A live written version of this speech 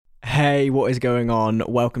Hey, what is going on?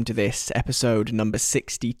 Welcome to this episode number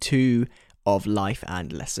 62 of Life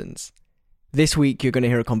and Lessons. This week, you're going to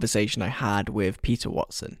hear a conversation I had with Peter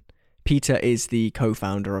Watson. Peter is the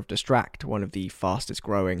co-founder of Distract, one of the fastest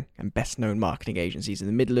growing and best known marketing agencies in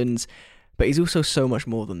the Midlands, but he's also so much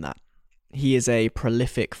more than that. He is a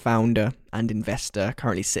prolific founder and investor,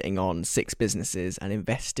 currently sitting on 6 businesses and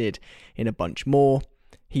invested in a bunch more.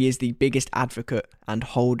 He is the biggest advocate and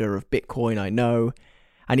holder of Bitcoin I know,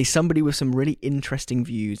 and he's somebody with some really interesting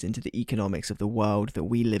views into the economics of the world that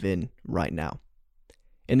we live in right now.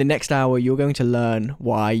 In the next hour, you're going to learn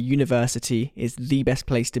why university is the best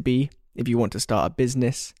place to be if you want to start a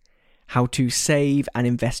business, how to save and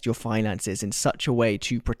invest your finances in such a way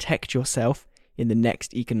to protect yourself in the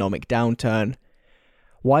next economic downturn,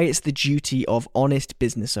 why it's the duty of honest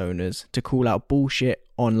business owners to call out bullshit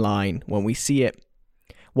online when we see it,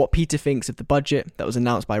 what Peter thinks of the budget that was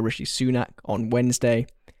announced by Rishi Sunak on Wednesday,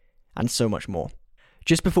 and so much more.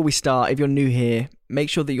 Just before we start, if you're new here, make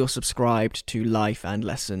sure that you're subscribed to Life and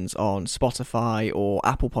Lessons on Spotify or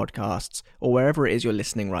Apple Podcasts or wherever it is you're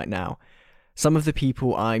listening right now. Some of the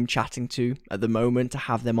people I'm chatting to at the moment to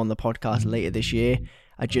have them on the podcast later this year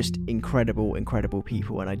are just incredible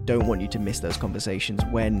people, and I don't want you to miss those conversations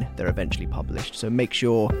when they're eventually published. So make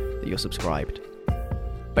sure that you're subscribed.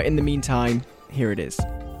 But in the meantime, here it is.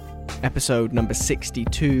 Episode number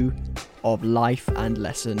 62 of Life and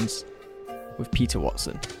Lessons with Peter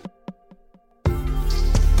Watson.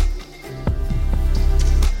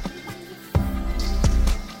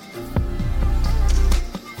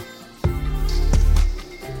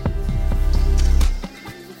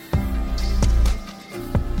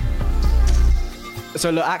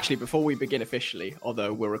 So look, actually, before we begin officially,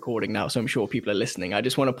 although we're recording now, so I'm sure people are listening, I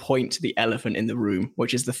just want to point to the elephant in the room,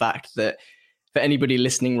 which is the fact that for anybody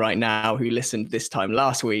listening right now who listened this time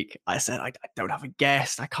last week, I said, I don't have a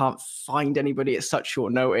guest. I can't find anybody at such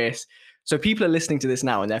short notice. So people are listening to this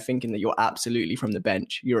now and they're thinking that you're absolutely from the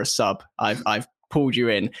bench. You're a sub. I've pulled you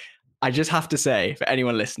in. I just have to say, for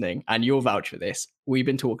anyone listening, and you'll vouch for this, we've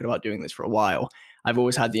been talking about doing this for a while. I've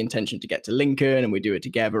always had the intention to get to Lincoln and we do it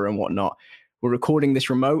together and whatnot. We're recording this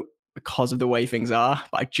remote because of the way things are,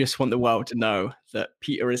 but I just want the world to know that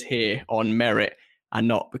Peter is here on merit and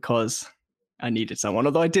not because I needed someone,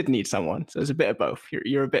 although I did need someone. So there's a bit of both.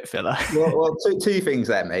 You're a bit filler. Well, two things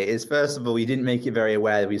there, mate. Is first of all, you didn't make it very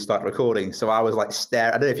aware that we started recording. So I was like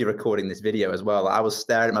staring. I don't know if you're recording this video as well. I was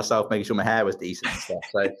staring at myself, making sure my hair was decent and stuff.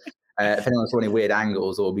 So if anyone saw any weird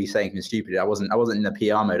angles or be saying something stupid, I wasn't in the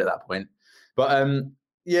PR mode at that point. But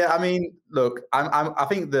yeah, I mean, look, I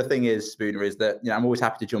think the thing is, Spooner, is that I'm always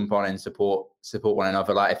happy to jump on and support one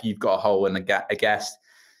another. Like if you've got a hole and a guest,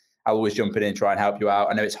 I'll always jump in and try and help you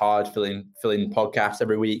out. I know it's hard filling podcasts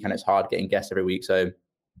every week, and it's hard getting guests every week. So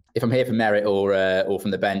if I'm here for merit or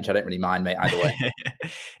from the bench, I don't really mind, mate, either way.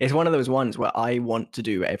 It's one of those ones where I want to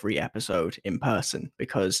do every episode in person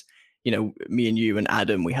because, me and you and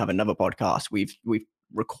Adam, we have another podcast. We've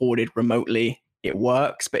recorded remotely. It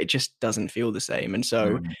works, but it just doesn't feel the same. And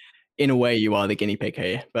so in a way, you are the guinea pig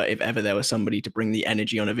here. But if ever there was somebody to bring the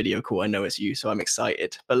energy on a video call, I know it's you. So I'm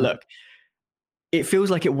excited. But look, it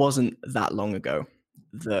feels like it wasn't that long ago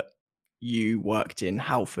that you worked in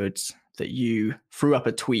Halfords, that you threw up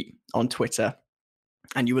a tweet on Twitter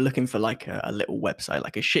and you were looking for like a little website,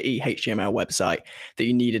 like a shitty HTML website that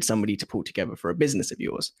you needed somebody to pull together for a business of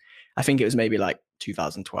yours. I think it was maybe like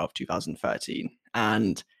 2012, 2013.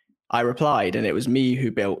 And I replied, and it was me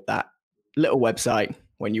who built that little website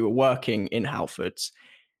when you were working in Halfords.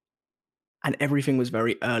 And everything was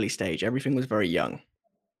very early stage. Everything was very young.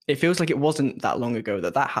 It feels like it wasn't that long ago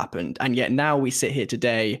that happened. And yet now we sit here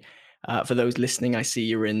today. For those listening, I see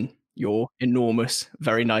you're in your enormous,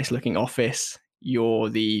 very nice looking office. You're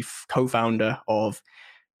the co-founder of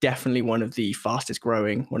definitely one of the fastest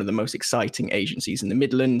growing, one of the most exciting agencies in the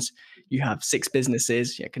Midlands. You have 6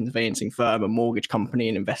 businesses, a conveyancing firm, a mortgage company,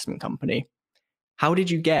 an investment company. How did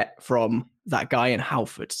you get from that guy in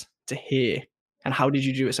Halfords to here? And how did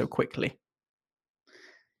you do it so quickly?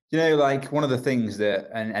 Like one of the things that,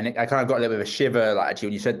 and I kind of got a little bit of a shiver like actually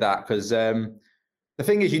when you said that, because the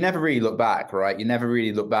thing is you never really look back, right? You never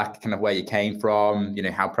really look back kind of where you came from,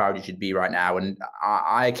 how proud you should be right now. And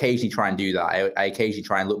I occasionally try and do that. I occasionally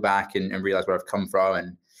try and look back and realize where I've come from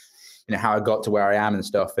and, how I got to where I am and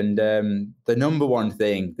stuff. And the number one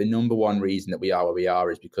reason that we are where we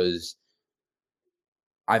are is because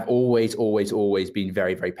I've always been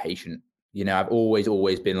very, very patient. I've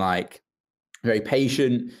always been like, very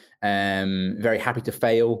patient, very happy to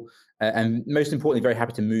fail, and most importantly, very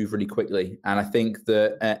happy to move really quickly. And I think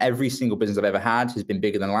that every single business I've ever had has been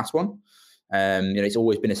bigger than the last one. It's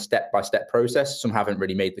always been a step-by-step process. Some haven't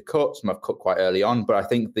really made the cut. Some have cut quite early on. But I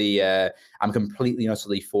think I'm completely and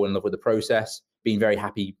utterly fallen in love with the process, being very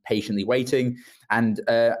happy, patiently waiting. And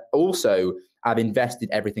also, I've invested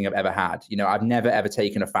everything I've ever had. I've never, ever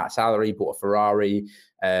taken a fat salary, bought a Ferrari,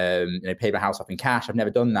 paid my house off in cash. I've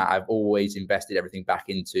never done that. I've always invested everything back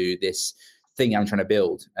into this thing I'm trying to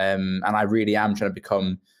build. And I really am trying to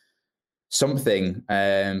become something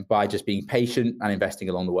by just being patient and investing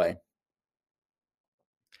along the way.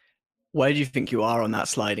 Where do you think you are on that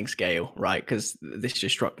sliding scale, right? Because this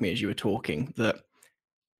just struck me as you were talking that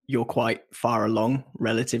you're quite far along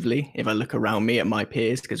relatively. If I look around me at my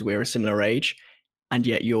peers, because we're a similar age, and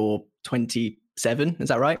yet you're 27, is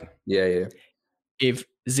that right? Yeah. If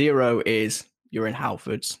 0 is you're in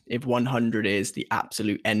Halfords, if 100 is the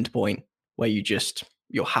absolute end point where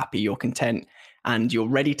you're happy, you're content, and you're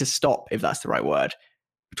ready to stop, if that's the right word,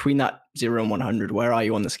 between that 0 and 100, where are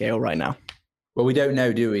you on the scale right now? Well, we don't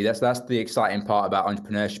know, do we? That's the exciting part about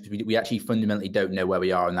entrepreneurship. We actually fundamentally don't know where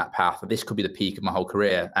we are on that path. This could be the peak of my whole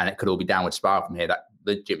career, and it could all be downward spiral from here. That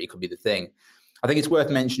legitimately could be the thing. I think it's worth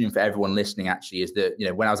mentioning for everyone listening, actually, is that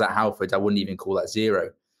when I was at Halfords, I wouldn't even call that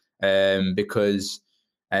 0, because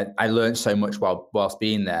I learned so much whilst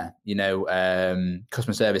being there.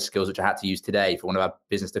 Customer service skills which I had to use today for one of our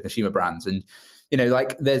business to consumer brands, and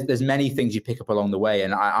there's many things you pick up along the way.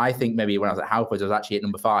 And I think maybe when I was at Halfords, I was actually at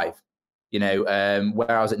number 5. Where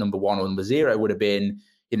I was at number 1 or number 0 would have been,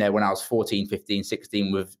 when I was 14, 15,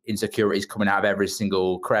 16 with insecurities coming out of every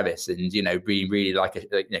single crevice and, really, really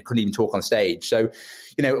couldn't even talk on stage. So,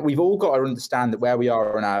 we've all got to understand that where we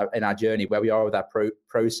are in our journey, where we are with our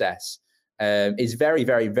process is very,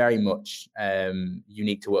 very, very much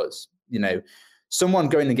unique to us. Someone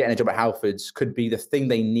going and getting a job at Halfords could be the thing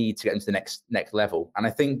they need to get into the next level. And I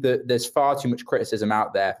think that there's far too much criticism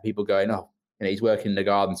out there for people going, oh, he's working in the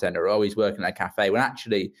garden centre, or he's working at a cafe, when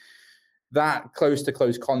actually that close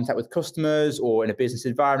contact with customers or in a business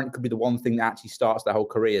environment could be the one thing that actually starts their whole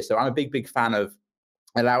career. So I'm a big fan of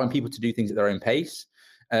allowing people to do things at their own pace,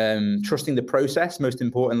 trusting the process, most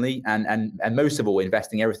importantly, and most of all,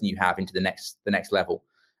 investing everything you have into the next level,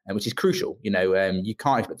 which is crucial. You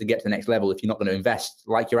can't expect to get to the next level if you're not going to invest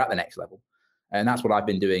like you're at the next level. And that's what I've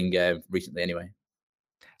been doing recently anyway.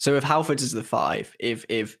 So if Halfords is the 5,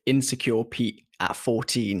 if insecure Pete at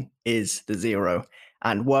 14 is the 0,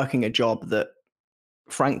 and working a job that,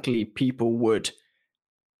 frankly, people would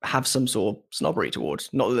have some sort of snobbery towards,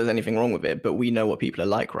 not that there's anything wrong with it, but we know what people are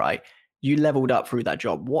like, right? You leveled up through that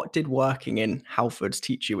job. What did working in Halfords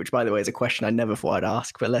teach you? Which, by the way, is a question I never thought I'd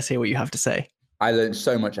ask, but let's hear what you have to say. I learned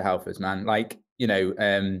so much at Halfords, man.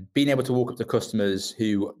 Being able to walk up to customers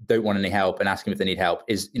who don't want any help and ask them if they need help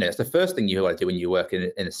is, it's the first thing you got to do when you work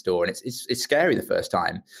in a store. And it's scary the first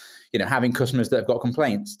time, having customers that have got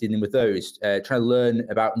complaints, dealing with those, trying to learn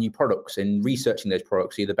about new products and researching those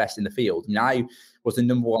products so you're the best in the field. I was the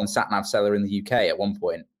number 1 sat-nav seller in the UK at one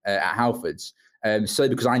point at Halfords. So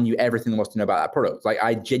because I knew everything there was to know about that product.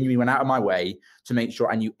 I genuinely went out of my way to make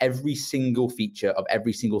sure I knew every single feature of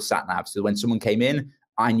every single sat-nav. So when someone came in,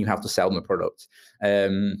 I knew how to sell them a product.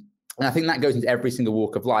 And I think that goes into every single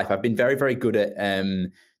walk of life. I've been very, very good at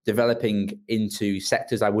developing into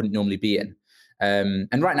sectors I wouldn't normally be in.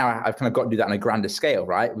 And right now I've kind of got to do that on a grander scale,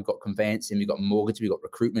 right? We've got conveyancing, we've got mortgage, we've got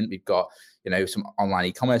recruitment, we've got, some online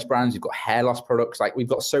e-commerce brands, we've got hair loss products. We've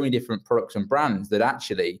got so many different products and brands that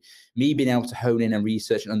actually me being able to hone in and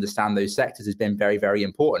research and understand those sectors has been very, very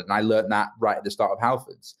important. And I learned that right at the start of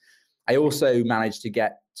Halfords. I also managed to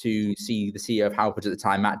get to see the CEO of Halfords at the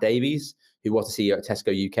time, Matt Davies, who was the CEO at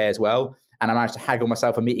Tesco UK as well. And I managed to haggle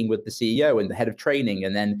myself a meeting with the CEO and the head of training,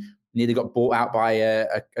 and then nearly got bought out by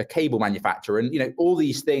a cable manufacturer. And, all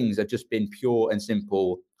these things have just been pure and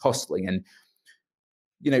simple hustling. And,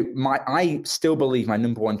 I still believe my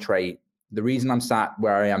number 1 trait, the reason I'm sat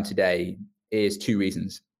where I am today, is 2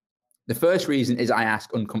 reasons. The first reason is I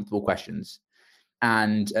ask uncomfortable questions.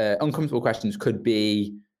 And uncomfortable questions could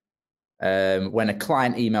be when a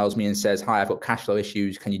client emails me and says, hi, I've got cash flow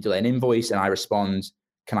issues. Can you delay an invoice? And I respond,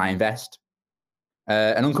 can I invest?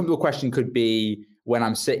 An uncomfortable question could be when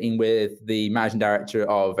I'm sitting with the managing director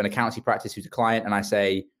of an accountancy practice who's a client, and I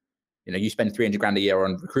say, you spend 300 grand a year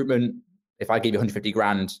on recruitment. If I gave you 150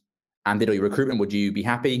 grand and did all your recruitment, would you be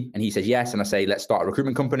happy? And he says yes. And I say, let's start a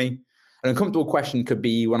recruitment company. An uncomfortable question could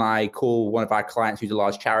be when I call one of our clients who's a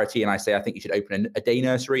large charity and I say, I think you should open a day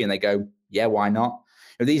nursery. And they go, yeah, why not?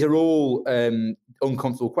 These are all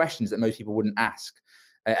uncomfortable questions that most people wouldn't ask.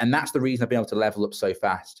 And that's the reason I've been able to level up so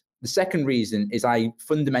fast. The second reason is I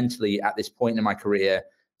fundamentally, at this point in my career,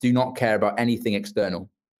 do not care about anything external.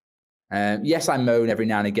 Yes, I moan every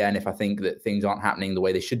now and again if I think that things aren't happening the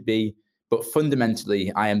way they should be. But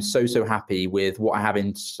fundamentally, I am so happy with what I have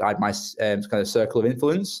inside my kind of circle of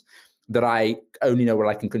influence, that I only know what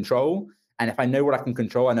I can control. And if I know what I can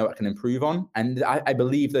control, I know what I can improve on. And I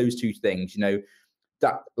believe those two things,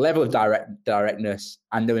 that level of directness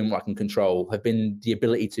and knowing what I can control have been the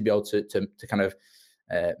ability to be able to kind of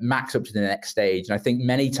max up to the next stage. And I think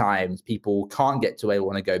many times people can't get to where they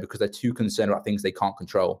want to go because they're too concerned about things they can't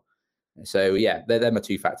control. So yeah, they're my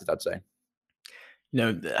two factors, I'd say.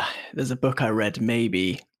 There's a book I read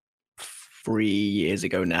maybe 3 years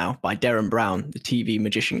ago now by Derren Brown, the TV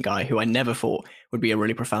magician guy, who I never thought would be a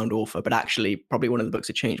really profound author, but actually probably one of the books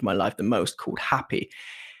that changed my life the most, called Happy.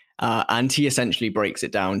 And he essentially breaks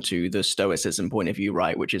it down to the Stoicism point of view,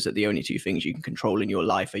 right? Which is that the only two things you can control in your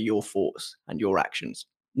life are your thoughts and your actions,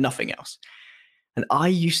 nothing else. And I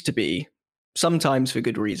used to be, sometimes for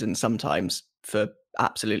good reasons, sometimes for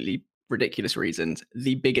absolutely ridiculous reasons,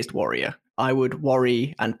 the biggest worrier. I would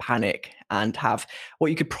worry and panic and have what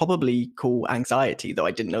you could probably call anxiety, though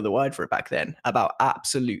I didn't know the word for it back then, about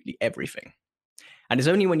absolutely everything. And it's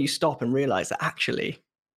only when you stop and realize that actually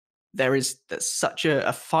there's such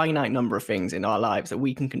a finite number of things in our lives that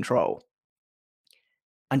we can control,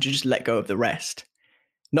 and to just let go of the rest.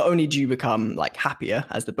 Not only do you become like happier,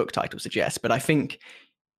 as the book title suggests, but I think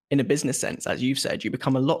in a business sense, as you've said, you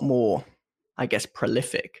become a lot more, I guess,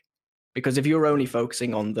 prolific. Because if you're only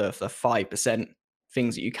focusing on the 5%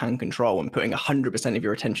 things that you can control and putting 100% of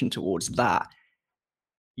your attention towards that,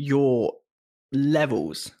 your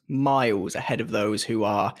levels miles ahead of those who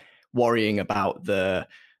are worrying about the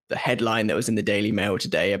headline that was in the Daily Mail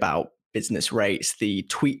today about business rates, the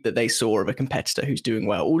tweet that they saw of a competitor who's doing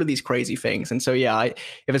well, all of these crazy things. And so, yeah, if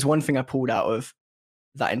there's one thing I pulled out of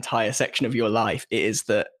that entire section of your life, it is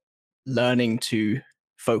that learning to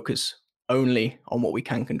focus only on what we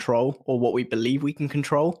can control, or what we believe we can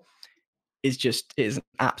control, is an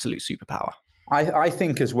absolute superpower. I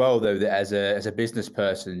think as well, though, that as a business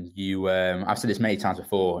person, you I've said this many times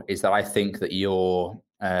before, is that I think that your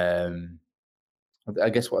I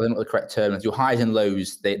guess I don't know what the correct term is. Your highs and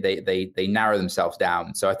lows, they narrow themselves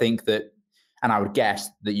down. So I think that, and I would guess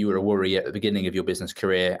that you were a worry at the beginning of your business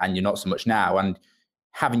career, and you're not so much now. And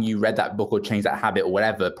having you read that book or changed that habit or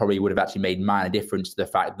whatever probably would have actually made minor difference to the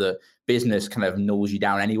fact that business kind of nulls you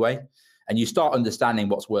down anyway. And you start understanding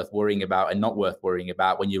what's worth worrying about and not worth worrying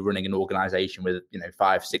about when you're running an organization with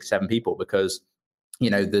 5, 6, 7 people, because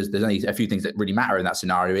there's only a few things that really matter in that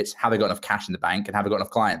scenario. It's have they got enough cash in the bank and have they got enough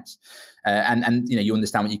clients, and you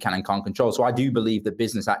understand what you can and can't control. So I do believe that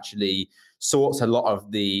business actually sorts a lot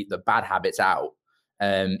of the bad habits out,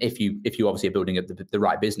 if you obviously are building the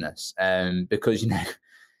right business, because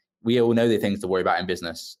we all know the things to worry about in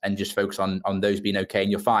business, and just focus on those being okay and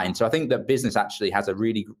you're fine. So I think that business actually has a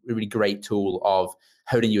really, really great tool of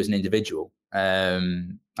holding you as an individual.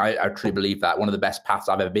 I truly believe that one of the best paths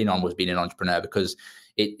I've ever been on was being an entrepreneur, because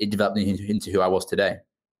it developed me into who I was today.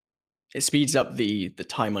 It speeds up the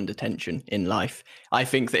time under tension in life. I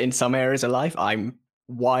think that in some areas of life, I'm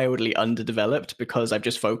wildly underdeveloped because I've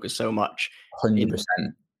just focused so much. 100%.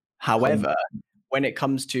 However, when it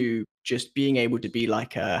comes to just being able to be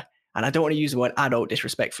like and I don't want to use the word adult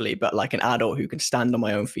disrespectfully, but like an adult who can stand on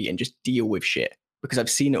my own feet and just deal with shit, because I've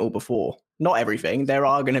seen it all before. Not everything. There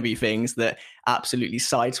are going to be things that absolutely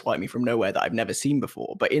sideswipe me from nowhere that I've never seen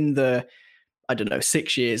before. But in the,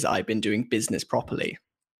 6 years I've been doing business properly,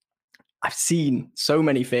 I've seen so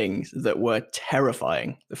many things that were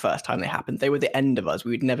terrifying the first time they happened. They were the end of us.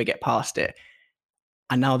 We would never get past it.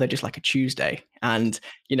 And now they're just like a Tuesday. And,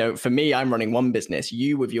 for me, I'm running one business.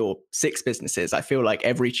 You with your 6 businesses, I feel like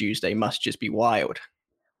every Tuesday must just be wild.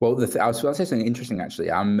 Well, I'll say something interesting, actually.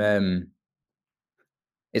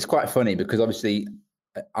 It's quite funny because obviously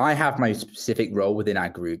I have my specific role within our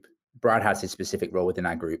group. Brad has his specific role within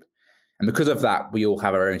our group. And because of that, we all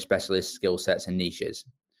have our own specialist skill sets and niches.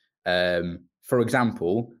 For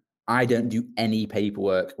example, I don't do any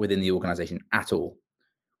paperwork within the organization at all,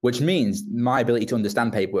 which means my ability to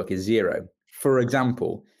understand paperwork is zero. For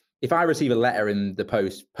example, if I receive a letter in the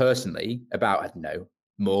post personally about, I don't know,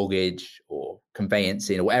 mortgage or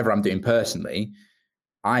conveyancing or whatever I'm doing personally,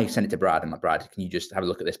 I send it to Brad. And like, Brad, can you just have a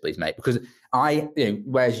look at this, please, mate? Because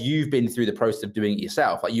whereas you've been through the process of doing it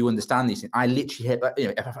yourself, like you understand these things. I literally hit,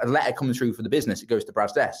 if a letter comes through for the business, it goes to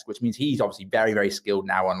Brad's desk, which means he's obviously very, very skilled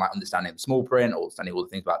now on like understanding the small print or understanding all the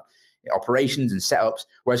things about operations and setups.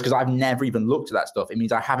 Whereas because I've never even looked at that stuff, it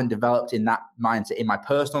means I haven't developed in that mindset in my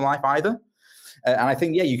personal life either. And I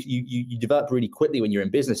think, you develop really quickly when you're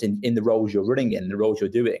in business in the roles you're running in, the roles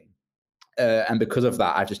you're doing. And because of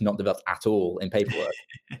that, I've just not developed at all in paperwork.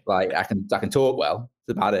 Like I can talk well.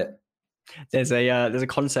 That's about it. There's a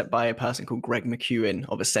concept by a person called Greg McKeown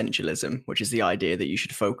of essentialism, which is the idea that you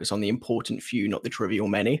should focus on the important few, not the trivial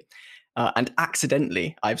many. And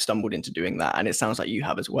accidentally, I've stumbled into doing that, and it sounds like you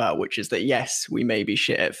have as well. Which is that yes, we may be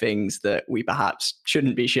shit at things that we perhaps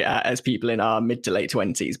shouldn't be shit at as people in our mid to late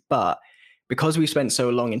 20s, but because we've spent so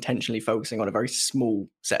long intentionally focusing on a very small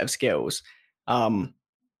set of skills, I'll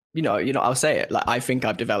say it. Like I think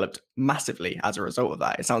I've developed massively as a result of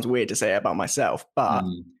that. It sounds weird to say it about myself, but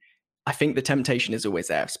I think the temptation is always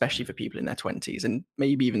there, especially for people in their 20s and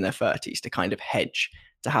maybe even their 30s, to kind of hedge,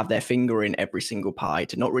 to have their finger in every single pie,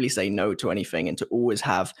 to not really say no to anything, and to always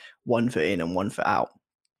have one foot in and one foot out.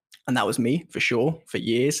 And that was me for sure for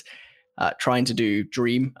years, trying to do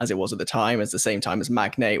Dream as it was at the time, as the same time as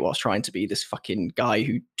Magnate, whilst trying to be this fucking guy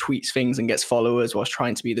who tweets things and gets followers, whilst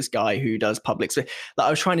trying to be this guy who does public. Like I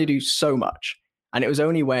was trying to do so much. And it was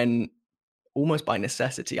only when, almost by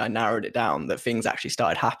necessity, I narrowed it down that things actually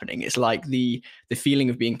started happening. It's like the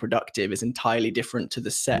feeling of being productive is entirely different to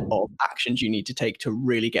the set of actions you need to take to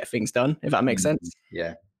really get things done, if that makes sense.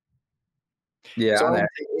 Yeah. Yeah, so I know.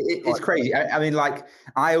 It's crazy. I mean, like,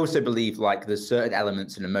 I also believe like there's certain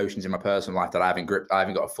elements and emotions in my personal life that I haven't got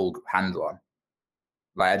a full handle on.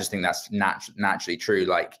 Like, I just think that's naturally true.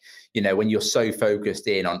 Like, when you're so focused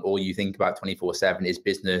in on all you think about 24/7 is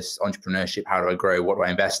business, entrepreneurship, how do I grow, what do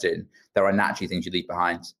I invest in? There are naturally things you leave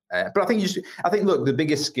behind. But I think, look, the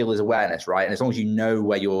biggest skill is awareness, right? And as long as you know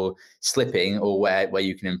where you're slipping or where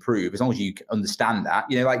you can improve, as long as you understand that,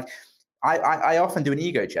 like I often do an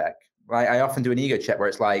ego check. Right? I often do an ego check where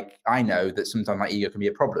it's like, I know that sometimes my ego can be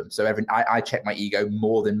a problem. So I check my ego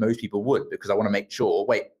more than most people would, because I want to make sure,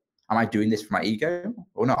 wait, am I doing this for my ego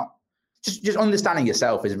or not? Just understanding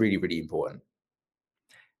yourself is really, really important.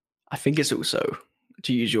 I think it's also,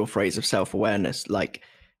 to use your phrase of self-awareness, like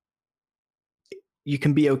you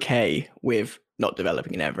can be okay with not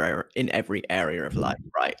developing in every area of life,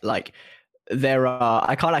 right? Like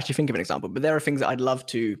I can't actually think of an example, but there are things that I'd love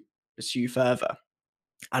to pursue further.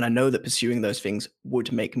 And I know that pursuing those things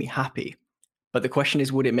would make me happy. But the question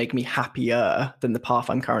is, would it make me happier than the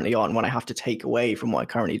path I'm currently on when I have to take away from what I'm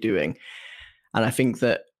currently doing? And I think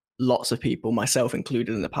that lots of people, myself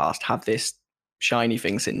included in the past, have this shiny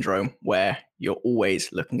thing syndrome where you're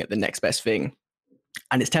always looking at the next best thing.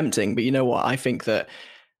 And it's tempting, but you know what? I think that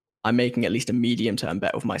I'm making at least a medium-term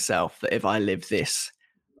bet with myself that if I live this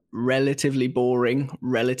relatively boring,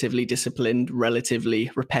 relatively disciplined,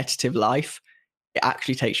 relatively repetitive life, it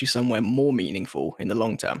actually takes you somewhere more meaningful in the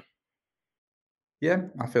long term. Yeah,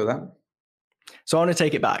 I feel that. So I want to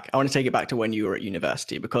take it back. I want to take it back to when you were at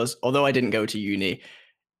university, because although I didn't go to uni,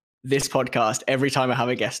 this podcast, every time I have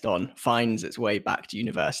a guest on, finds its way back to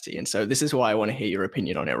university. And so this is why I want to hear your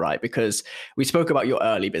opinion on it, right? Because we spoke about your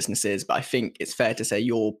early businesses, but I think it's fair to say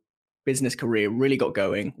your business career really got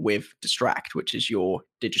going with Distract, which is your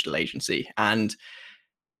digital agency. And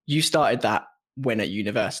you started that when at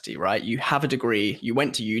university, right? You have a degree, you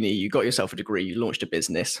went to uni, you got yourself a degree, you launched a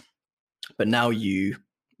business, but now you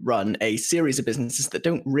run a series of businesses that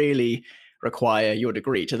don't really require your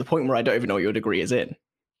degree, to the point where I don't even know what your degree is in.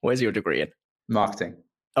 Where's your degree in? Marketing.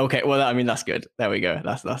 Okay, well, I mean, that's good. There we go.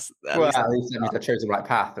 That's at least that means I chose the right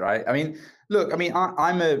path, right? I mean, look,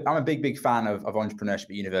 I'm a big fan of entrepreneurship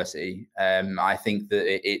at university. I think that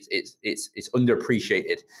it's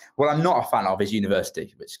underappreciated. What I'm not a fan of is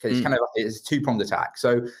university, which it's kind of it's a two-pronged attack.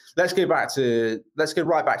 So let's go right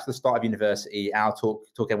back to the start of university. I'll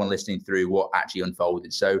talk everyone listening through what actually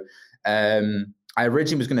unfolded. So I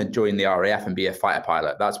originally was going to join the RAF and be a fighter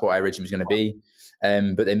pilot. That's what I originally was going to be.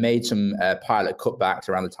 But they made some pilot cutbacks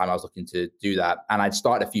around the time I was looking to do that. And I'd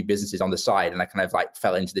started a few businesses on the side, and I kind of like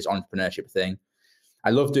fell into this entrepreneurship thing.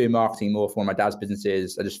 I love doing marketing more for one of my dad's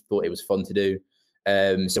businesses. I just thought it was fun to do.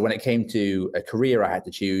 So when it came to a career I had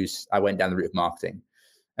to choose, I went down the route of marketing.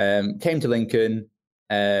 Came to Lincoln,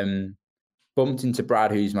 bumped into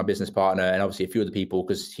Brad, who's my business partner, and obviously a few other people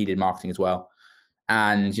because he did marketing as well.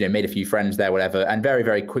 And, made a few friends there, whatever. And very,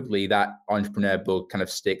 very quickly, that entrepreneur bug kind of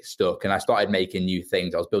stuck. And I started making new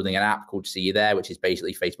things. I was building an app called See You There, which is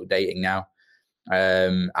basically Facebook dating now.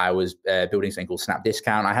 I was building something called Snap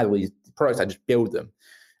Discount. I had all these products. I just build them.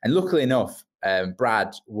 And luckily enough,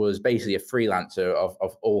 Brad was basically a freelancer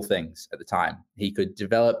of all things at the time. He could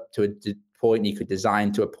develop to a point, he could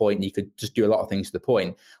design to a point, and he could just do a lot of things to the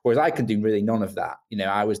point. Whereas I could do really none of that.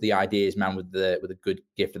 I was the ideas man with a good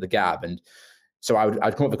gift of the gab. And so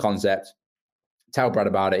I'd come up with a concept, tell Brad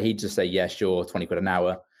about it. He'd just say, yeah, sure, 20 quid an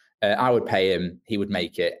hour. I would pay him, he would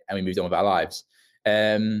make it, and we moved on with our lives.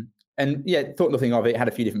 And yeah, thought nothing of it, had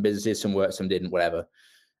a few different businesses, some worked, some didn't, whatever.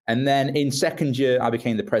 And then in second year, I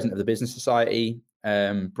became the president of the business society.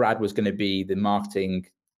 Brad was going to be the marketing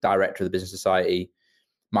director of the business society.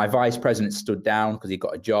 My vice president stood down because he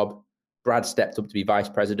got a job. Brad stepped up to be vice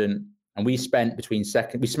president. And we spent we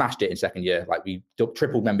smashed it in second year. Like we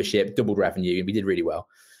tripled membership, doubled revenue, and we did really well.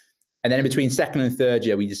 And then in between second and third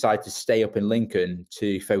year, we decided to stay up in Lincoln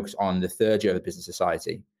to focus on the third year of the business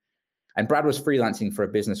society. And Brad was freelancing for a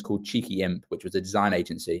business called Cheeky Imp, which was a design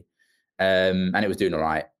agency. And it was doing all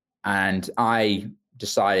right. And I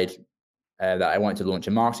decided that I wanted to launch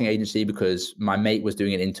a marketing agency because my mate was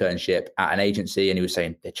doing an internship at an agency and he was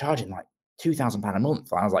saying, they're charging like £2,000 a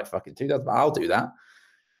month. And I was like, fucking £2,000, I'll do that.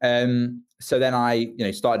 So then I,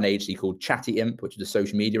 started an agency called Chatty Imp, which was a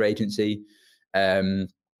social media agency.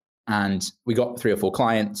 And we got 3 or 4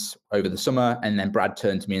 clients over the summer. And then Brad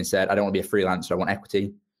turned to me and said, I don't want to be a freelancer. I want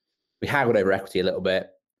equity. We haggled over equity a little bit.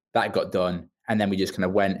 That got done. And then we just kind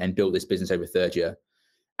of went and built this business over third year.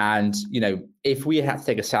 And, if we had to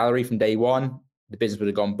take a salary from day one, the business would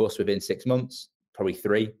have gone bust within 6 months, probably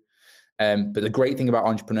 3. But the great thing about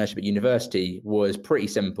entrepreneurship at university was pretty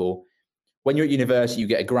simple. When you're at university, you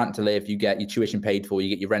get a grant to live, you get your tuition paid for, you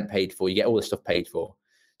get your rent paid for, you get all this stuff paid for.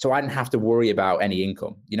 So I didn't have to worry about any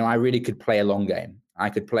income. I really could play a long game. I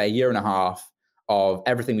could play a year and a half of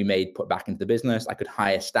everything we made put back into the business. I could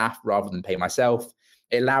hire staff rather than pay myself.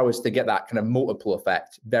 It allowed us to get that kind of multiple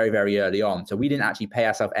effect very, very early on. So we didn't actually pay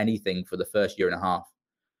ourselves anything for the first year and a half.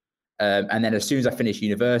 And then as soon as I finished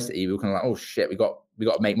university, we were kind of like, oh shit, we got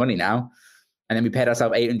to make money now. And then we paid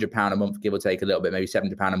ourselves £800 a month, give or take a little bit, maybe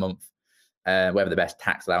 £700 a month, whatever the best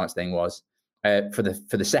tax allowance thing was, for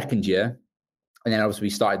the second year. And then obviously we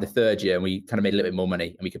started the third year and we kind of made a little bit more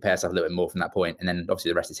money and we could pay ourselves a little bit more from that point. And then obviously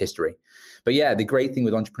the rest is history. But yeah, the great thing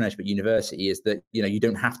with entrepreneurship at university is that, you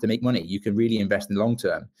don't have to make money. You can really invest in the long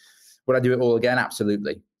term. Would I do it all again?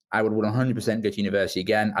 Absolutely. I would 100% go to university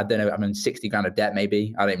again. I don't know. I'm in 60 grand of debt,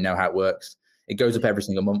 maybe. I don't even know how it works. It goes up every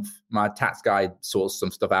single month. My tax guy sorts some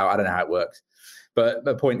stuff out. I don't know how it works. But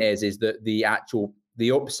the point is that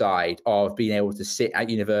the upside of being able to sit at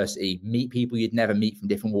university, meet people you'd never meet from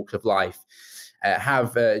different walks of life,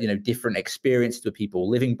 have different experiences with people,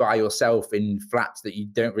 living by yourself in flats that you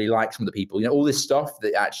don't really like some of the people, all this stuff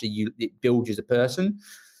that actually it builds you as a person,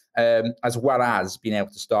 as well as being able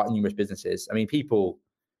to start numerous businesses. I mean, people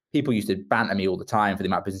used to banter me all the time for the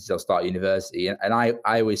amount of businesses I'll start at university, and I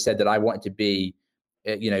always said that I wanted to be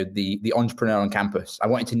the entrepreneur on campus. I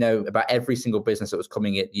wanted to know about every single business that was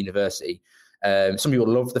coming at university. Some people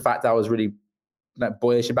loved the fact that I was really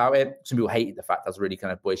boyish about it. Some people hated the fact I was really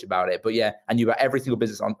kind of boyish about it. But yeah, I knew about every single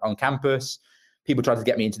business on campus. People tried to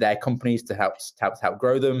get me into their companies to help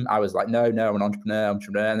grow them. I was like, no, I'm an entrepreneur.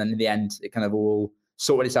 And then in the end, it kind of all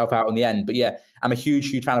sorted itself out in the end. But yeah, I'm a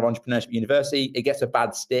huge fan of entrepreneurship at university. It gets a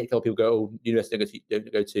bad stick. A lot of people go, oh, university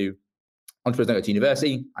don't go to entrepreneurs don't go to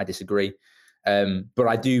university. I disagree. But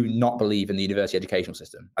I do not believe in the university educational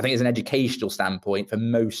system. I think as an educational standpoint, for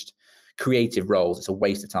most creative roles, it's a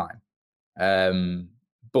waste of time.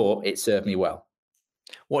 But it served me well.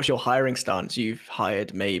 What's your hiring stance? You've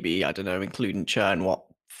hired maybe, I don't know, including churn,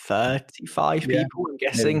 35 people, I'm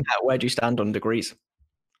guessing. Yeah. Where do you stand on degrees?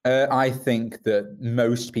 I think that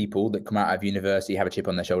most people that come out of university have a chip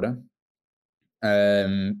on their shoulder.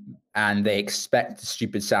 And they expect a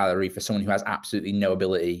stupid salary for someone who has absolutely no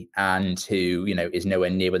ability and who, is nowhere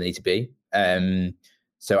near where they need to be.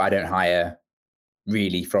 So I don't hire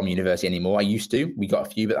really from university anymore. I used to. We got a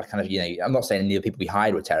few, but I kind of, I'm not saying any of the people we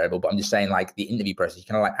hired were terrible, but I'm just saying like the interview process, you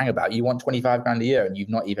kind of like, hang about, you want 25 grand a year and you've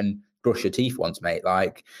not even brushed your teeth once, mate.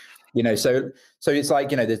 Like, so it's like,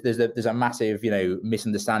 there's a massive,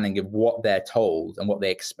 misunderstanding of what they're told and what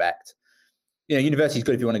they expect. University is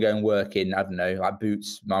good if you want to go and work in, I don't know, like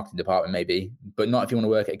Boots marketing department maybe, but not if you want to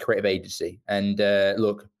work at a creative agency. And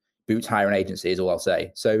look, Boots hire an agency is all I'll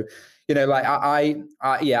say. So, like I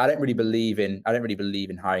don't really believe in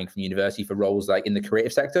hiring from university for roles like in the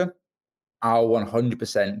creative sector. I'll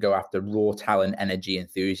 100% go after raw talent, energy,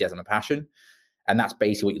 enthusiasm, and passion. And that's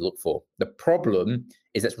basically what you look for. The problem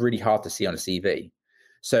is that's really hard to see on a CV.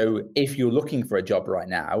 So if you're looking for a job right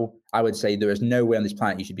now, I would say there is nowhere on this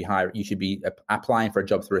planet you should be applying for a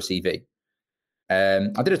job through a CV.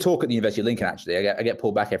 I did a talk at the University of Lincoln, actually. I get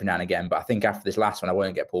pulled back every now and again, but I think after this last one, I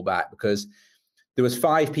won't get pulled back because there was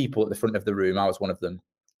 5 people at the front of the room. I was one of them.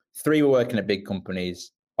 3 were working at big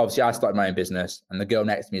companies. Obviously, I started my own business, and the girl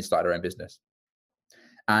next to me started her own business.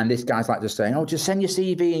 And this guy's like just saying, oh, just send your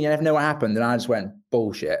CV and you never know what happened. And I just went,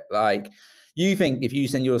 bullshit. Like, you think if you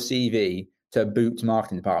send your CV to Boots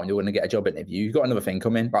marketing department, you're going to get a job interview. You've got another thing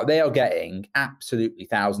coming. Like, they are getting absolutely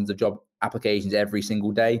thousands of job applications every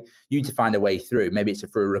single day. You need to find a way through. Maybe it's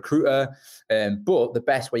through a recruiter. But the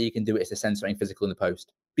best way you can do it is to send something physical in the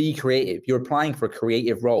post. Be creative. You're applying for a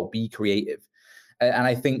creative role. Be creative. And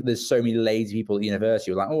I think there's so many lazy people at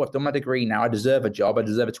university who are like, oh, I've done my degree now. I deserve a job. I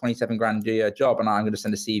deserve a 27 grand a year job. And I'm going to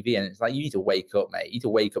send a CV. And it's like, you need to wake up, mate. You need to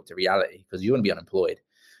wake up to reality because you're going to be unemployed.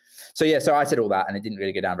 So, yeah, so I said all that and it didn't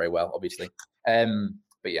really go down very well, obviously.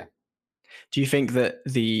 But yeah. Do you think that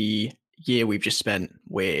the year we've just spent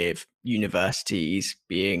with universities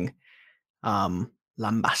being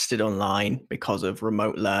lambasted online because of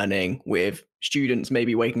remote learning, with students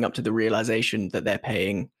maybe waking up to the realization that they're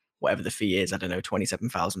paying whatever the fee is, I don't know,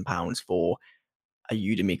 £27,000 for a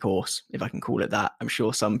Udemy course, if I can call it that. I'm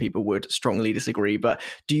sure some people would strongly disagree, but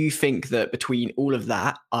do you think that between all of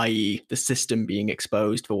that, i.e. the system being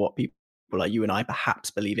exposed for what people like you and I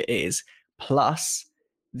perhaps believe it is, plus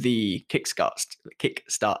the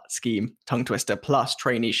kickstart scheme, tongue twister, plus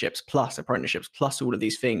traineeships, plus apprenticeships, plus all of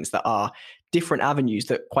these things that are different avenues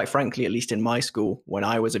that, quite frankly, at least in my school, when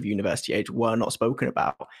I was of university age, were not spoken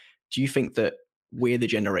about. Do you think that we're the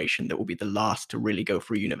generation that will be the last to really go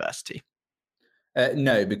through university?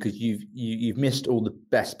 No, because you've missed all the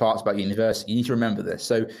best parts about university. You need to remember this.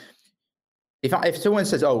 So if someone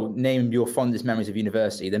says, "Oh, name your fondest memories of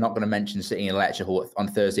university," they're not going to mention sitting in a lecture hall on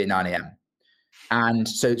Thursday at 9 a.m. And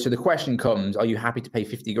so the question comes: are you happy to pay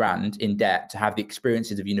 50 grand in debt to have the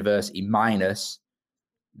experiences of university minus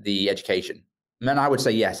the education? And then I would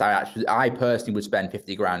say yes. I personally would spend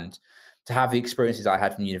 50 grand to have the experiences I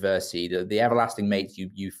had from university, the everlasting mates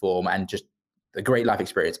you form, and just the great life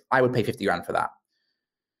experience. I would pay 50 grand for that.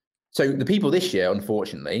 So the people this year,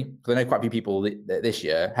 unfortunately, because I know quite a few people this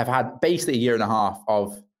year have had basically a year and a half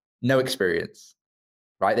of no experience,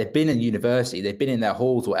 right? They've been in university, they've been in their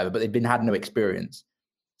halls or whatever, but they've had no experience.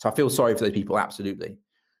 So I feel sorry for those people, absolutely.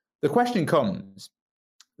 The question comes,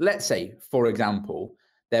 let's say, for example,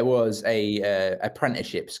 there was a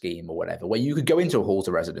apprenticeship scheme or whatever, where you could go into a halls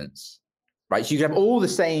of residence, right? So you could have all the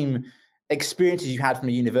same experiences you had from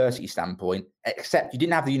a university standpoint, except you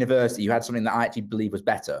didn't have the university, you had something that I actually believe was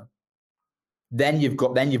better. Then you've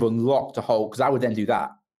unlocked a whole, because I would then do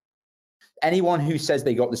that. Anyone who says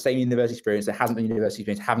they got the same university experience that hasn't got university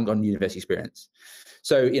experience haven't got university experience.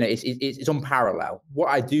 So, it's unparalleled. What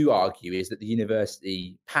I do argue is that the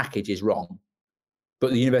university package is wrong,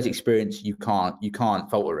 but the university experience, you can't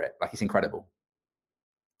falter it. Like, it's incredible.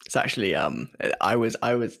 It's actually, I was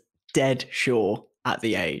dead sure at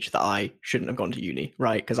the age that I shouldn't have gone to uni,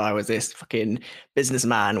 right? Because I was this fucking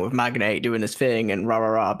businessman with Magnate doing this thing and rah, rah,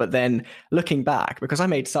 rah. But then looking back, because I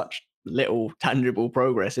made such little tangible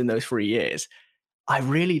progress in those 3 years, I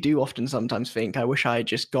really do often sometimes think I wish I had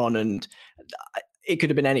just gone, and it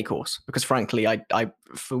could have been any course, because frankly, I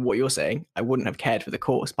for what you're saying, I wouldn't have cared for the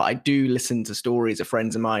course. But I do listen to stories of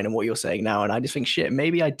friends of mine and what you're saying now, and I just think, shit,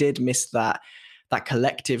 maybe I did miss that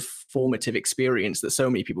collective formative experience that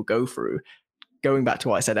so many people go through. Going back to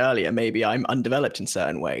what I said earlier, maybe I'm undeveloped in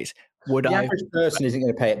certain ways. The average person isn't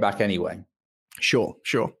going to pay it back anyway. Sure.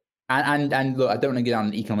 And look, I don't want to get on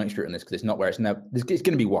an economics route on this because it's not where it's now. It's going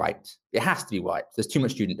to be wiped. It has to be wiped. There's too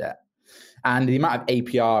much student debt. And the amount of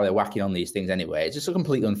APR they're whacking on these things anyway, it's just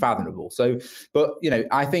completely unfathomable. So, but,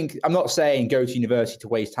 I think, I'm not saying go to university to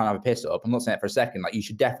waste time, have a piss up. I'm not saying it for a second. Like, you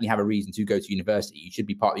should definitely have a reason to go to university. You should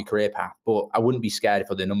be part of your career path, but I wouldn't be scared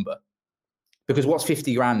for the number. Because what's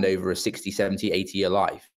 50 grand over a 60, 70, 80 year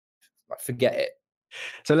life? Like, forget it.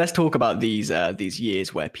 So let's talk about these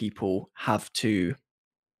years where people have to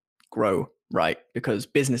grow, right? Because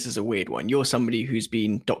business is a weird one. You're somebody who's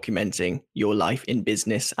been documenting your life in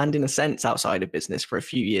business and, in a sense, outside of business for a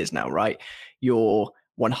few years now, right? You're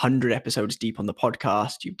 100 episodes deep on the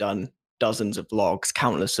podcast. You've done dozens of vlogs,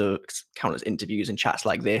 countless interviews and chats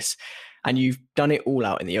like this, and you've done it all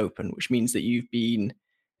out in the open, which means that you've been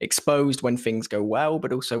exposed when things go well,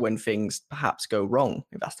 but also when things perhaps go wrong,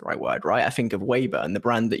 if that's the right word, right? I think of Weber and the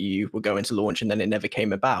brand that you were going to launch and then it never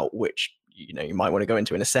came about, which you might want to go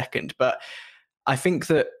into in a second. But I think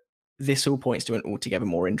that this all points to an altogether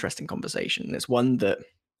more interesting conversation. It's one that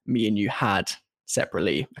me and you had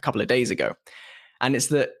separately a couple of days ago. And it's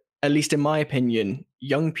that, at least in my opinion,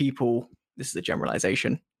 young people, this is a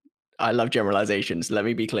generalization, I love generalizations, let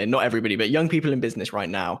me be clear, not everybody, but young people in business right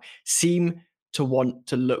now seem to want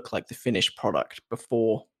to look like the finished product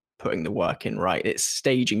before putting the work in, right? It's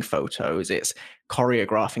staging photos, it's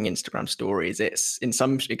choreographing Instagram stories, it's, in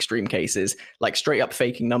some extreme cases, like straight up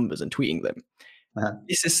faking numbers and tweeting them.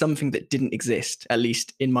 This is something that didn't exist, at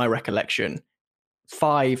least in my recollection,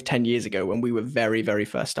 5-10 years ago when we were very, very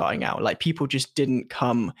first starting out. Like, people just didn't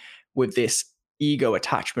come with this ego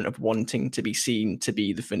attachment of wanting to be seen to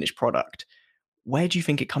be the finished product. Where do you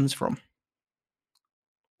think it comes from?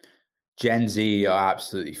 Gen Z are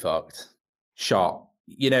absolutely fucked. Shot.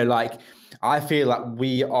 like I feel like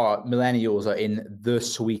millennials are in the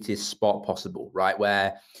sweetest spot possible, right?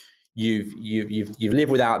 Where you've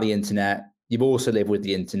lived without the internet, you've also lived with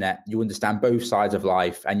the internet, you understand both sides of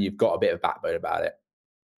life, and you've got a bit of backbone about it.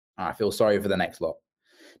 And I feel sorry for the next lot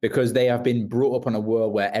because they have been brought up on a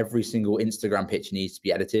world where every single Instagram picture needs to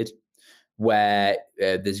be edited, where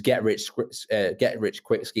there's get rich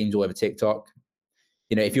quick schemes all over TikTok.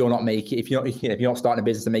 If you're not starting a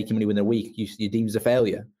business and making money within a week, you're deemed as a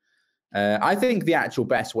failure. I think the actual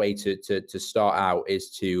best way to start out is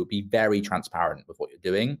to be very transparent with what you're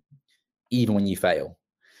doing, even when you fail.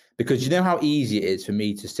 Because you know how easy it is for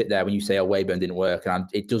me to sit there when you say, oh, Wayburn didn't work, and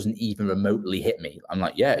it doesn't even remotely hit me. I'm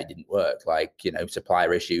like, yeah, it didn't work. Like,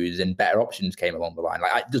 supplier issues and better options came along the line.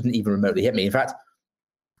 Like, it doesn't even remotely hit me. In fact,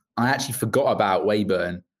 I actually forgot about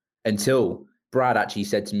Wayburn until Brad actually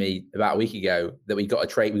said to me about a week ago that we got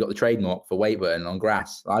the trademark for Wayburn on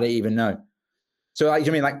grass. I didn't even know. So, like,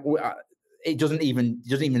 I mean, like, it doesn't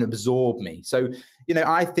even absorb me. So,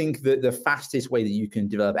 I think that the fastest way that you can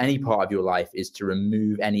develop any part of your life is to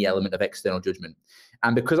remove any element of external judgment.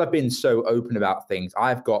 And because I've been so open about things,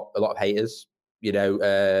 I've got a lot of haters.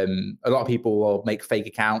 A lot of people will make fake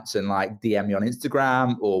accounts and like DM me on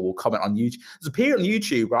Instagram or will comment on YouTube. There's a period on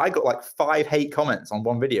YouTube where I got like 5 hate comments on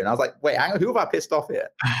one video, and I was like, wait, hang on, who have I pissed off here?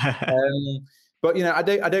 But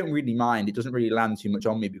I don't really mind. It doesn't really land too much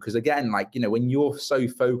on me because, again, like, when you're so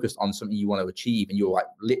focused on something you want to achieve and you're like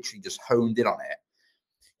literally just honed in on it,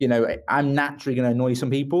 I'm naturally going to annoy some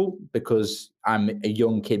people because I'm a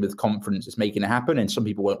young kid with confidence that's making it happen, and some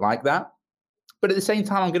people won't like that. But at the same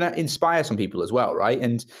time, I'm going to inspire some people as well, right?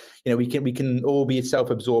 And we can all be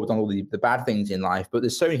self-absorbed on all the bad things in life, but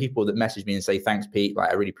there's so many people that message me and say, "Thanks, Pete. Like,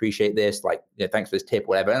 I really appreciate this. Like, thanks for this tip,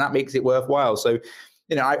 whatever," and that makes it worthwhile. So,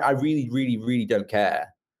 I really, really, really don't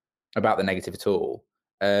care about the negative at all.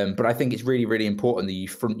 But I think it's really, really important that you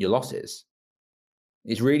front your losses.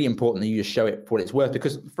 It's really important that you just show it for what it's worth.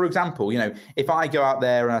 Because, for example, if I go out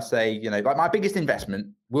there and I say, like, my biggest investment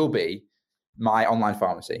will be my online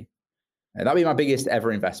pharmacy. That'll be my biggest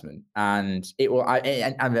ever investment, and it will.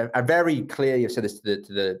 I very clearly have said this to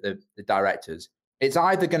the directors. It's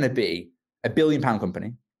either going to be a £1 billion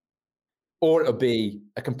company, or it'll be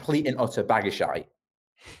a complete and utter bag of shite.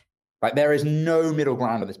 Like, there is no middle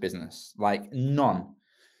ground of this business, like none.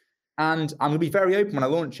 And I'm going to be very open when I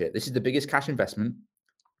launch it. This is the biggest cash investment.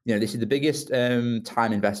 This is the biggest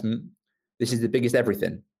time investment. This is the biggest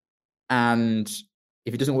everything. And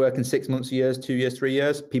if it doesn't work in 6 months, years, 2 years, 3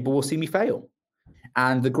 years, people will see me fail.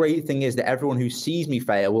 And the great thing is that everyone who sees me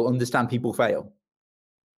fail will understand people fail.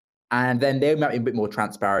 And then they might be a bit more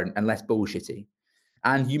transparent and less bullshitty.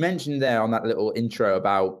 And you mentioned there on that little intro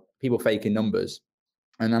about people faking numbers.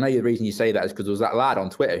 And I know the reason you say that is because there was that lad on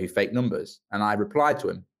Twitter who faked numbers. And I replied to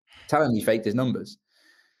him, telling him he faked his numbers.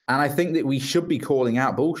 And I think that we should be calling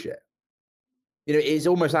out bullshit. It's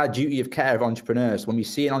almost our duty of care of entrepreneurs when we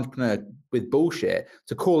see an entrepreneur with bullshit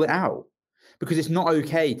to call it out, because it's not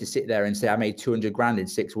okay to sit there and say, I made 200 grand in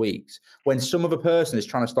 6 weeks when some other person is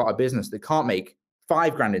trying to start a business that can't make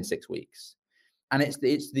 5 grand in 6 weeks. And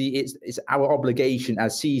it's our obligation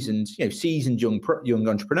as seasoned young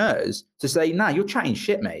entrepreneurs to say, nah, you're chatting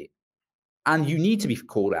shit, mate. And you need to be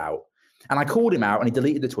called out. And I called him out and he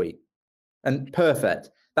deleted the tweet. And perfect.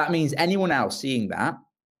 That means anyone else seeing that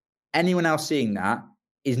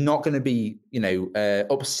is not going to be,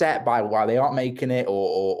 upset by why they aren't making it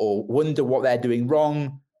or wonder what they're doing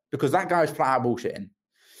wrong, because that guy is flat out bullshitting.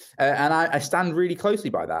 And I stand really closely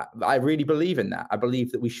by that. I really believe in that. I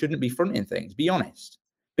believe that we shouldn't be fronting things. Be honest,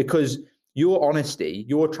 because your honesty,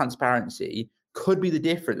 your transparency could be the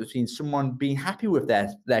difference between someone being happy with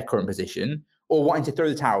their current position or wanting to throw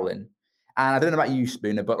the towel in. And I don't know about you,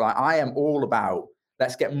 Spooner, but like, I am all about,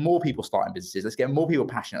 let's get more people starting businesses. Let's get more people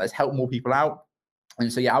passionate. Let's help more people out.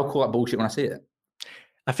 And so, yeah, I'll call that bullshit when I see it.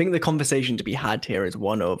 I think the conversation to be had here is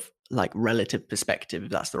one of like relative perspective, if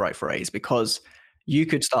that's the right phrase, because you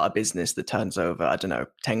could start a business that turns over, I don't know,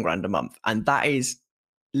 10 grand a month. And that is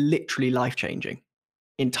literally life-changing,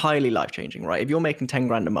 entirely life-changing, right? If you're making 10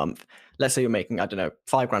 grand a month, let's say you're making, I don't know,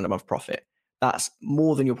 5 grand a month profit, that's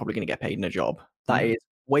more than you're probably going to get paid in a job. That is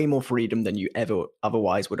way more freedom than you ever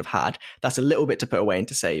otherwise would have had. That's a little bit to put away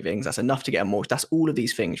into savings. That's enough to get a mortgage. That's all of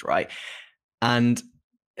these things, right? And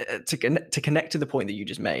to connect to the point that you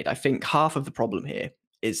just made, I think half of the problem here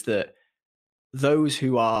is that those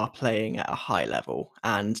who are playing at a high level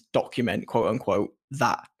and document, quote unquote,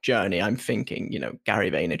 that journey, I'm thinking,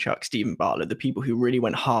 Gary Vaynerchuk, Stephen Bartlett, the people who really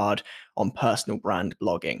went hard on personal brand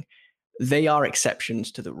blogging, they are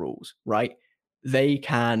exceptions to the rules, right? They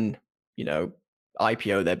can,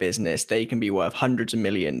 IPO their business. They can be worth hundreds of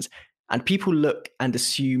millions. And people look and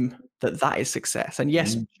assume that that is success. And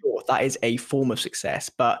yes, sure, that is a form of success.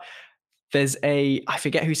 But I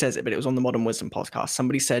forget who says it, but it was on the Modern Wisdom podcast.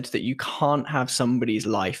 Somebody said that you can't have somebody's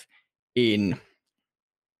life in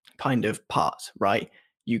kind of parts, right?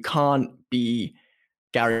 You can't be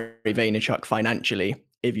Gary Vaynerchuk financially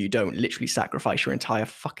if you don't literally sacrifice your entire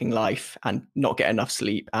fucking life and not get enough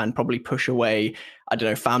sleep and probably push away, I don't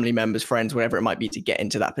know, family members, friends, whatever it might be to get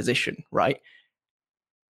into that position, right?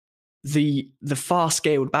 The far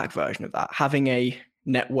scaled back version of that, having a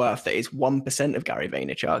net worth that is 1% of Gary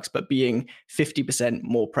Vaynerchuk's, but being 50%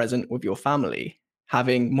 more present with your family,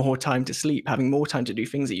 having more time to sleep, having more time to do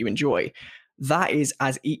things that you enjoy, that is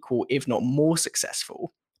as equal, if not more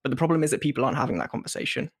successful. But the problem is that people aren't having that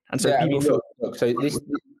conversation. And so people feel...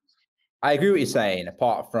 I agree with what you're saying,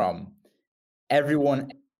 apart from everyone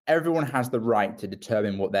has the right to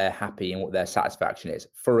determine what they're happy and what their satisfaction is.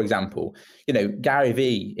 For example, Gary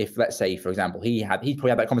V, if let's say, for example, he probably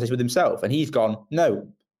had that conversation with himself and he's gone, no,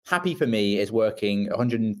 happy for me is working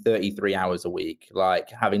 133 hours a week, like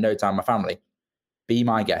having no time with my family. Be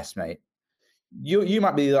my guest, mate. You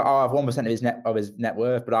might be like, I'll have 1% of his net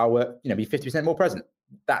worth, but I'll work, be 50% more present.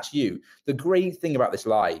 That's you. The great thing about this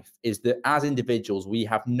life is that as individuals, we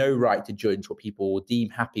have no right to judge what people deem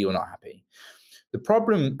happy or not happy. The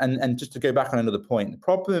problem, and just to go back on another point, the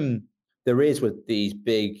problem there is with these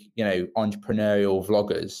big, entrepreneurial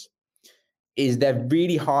vloggers is they're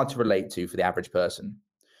really hard to relate to for the average person.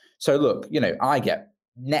 So look, I get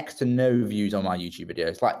next to no views on my YouTube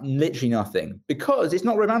videos, like literally nothing, because it's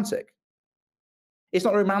not romantic. It's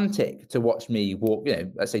not romantic to watch me walk,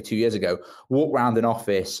 let's say 2 years ago, walk around an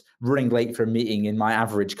office, running late for a meeting in my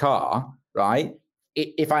average car, right?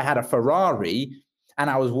 If I had a Ferrari and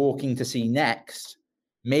I was walking to see Next,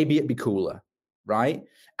 maybe it'd be cooler, right?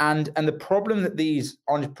 And the problem that these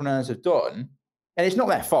entrepreneurs have done, and it's not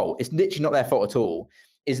their fault, it's literally not their fault at all,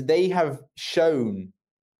 is they have shown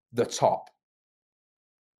the top,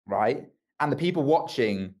 right? And the people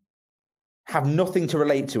watching have nothing to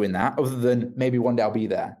relate to in that other than maybe one day I'll be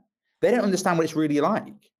there. They don't understand what it's really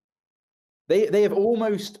like. They have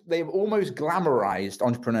almost glamorized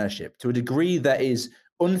entrepreneurship to a degree that is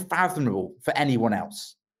unfathomable for anyone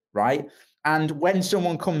else, right? And when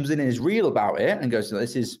someone comes in and is real about it and goes,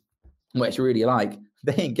 this is what it's really like,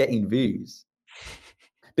 they ain't getting views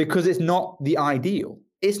because it's not the ideal.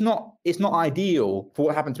 It's not ideal for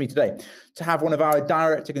what happened to me today to have one of our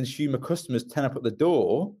direct to consumer customers turn up at the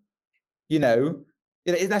door.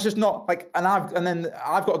 That's just not like, and then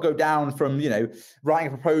I've got to go down from, writing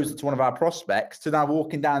a proposal to one of our prospects to now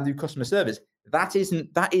walking down and do customer service. That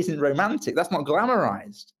isn't romantic. That's not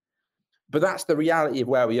glamorized. But that's the reality of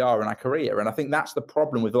where we are in our career. And I think that's the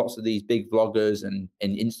problem with lots of these big vloggers and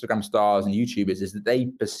Instagram stars and YouTubers is that they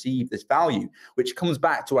perceive this value, which comes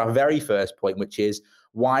back to our very first point, which is,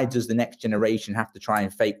 why does the next generation have to try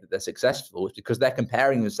and fake that they're successful? It's because they're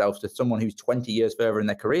comparing themselves to someone who's 20 years further in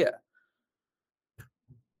their career.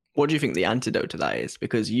 What do you think the antidote to that is?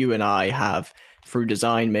 Because you and I have, through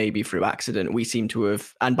design, maybe through accident, we seem to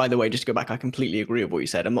have, and by the way, just to go back, I completely agree with what you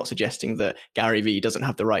said. I'm not suggesting that Gary Vee doesn't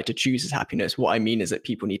have the right to choose his happiness. What I mean is that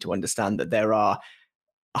people need to understand that there are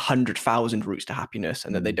 100,000 routes to happiness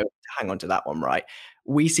and that they don't hang on to that one, right?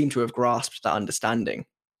 We seem to have grasped that understanding.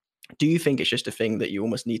 Do you think it's just a thing that you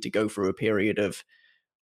almost need to go through a period of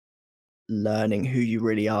learning who you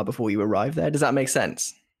really are before you arrive there? Does that make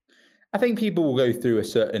sense? I think people will go through a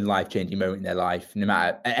certain life-changing moment in their life, no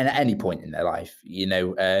matter, and at any point in their life,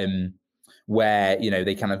 where,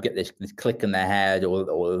 they kind of get this click in their head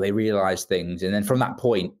or they realize things. And then from that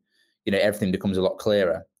point, everything becomes a lot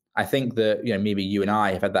clearer. I think that, maybe you and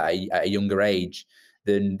I have had that at a younger age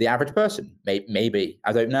than the average person. Maybe,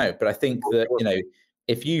 I don't know. But I think that,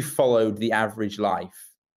 if you followed the average life,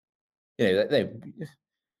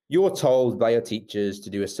 you're told by your teachers to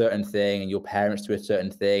do a certain thing and your parents do a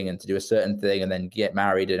certain thing and to do a certain thing and then get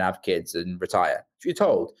married and have kids and retire. If you're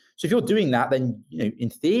told. So if you're doing that, then, in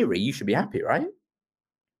theory, you should be happy, right?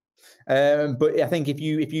 But I think if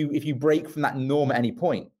you break from that norm at any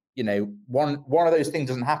point, one of those things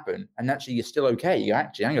doesn't happen and actually you're still okay. You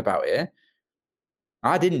actually hang about it.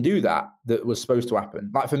 I didn't do that was supposed to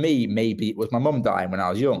happen. Like for me, maybe it was my mum dying when I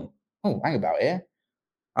was young. Oh, hang about it.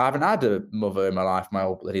 I haven't had a mother in my life, my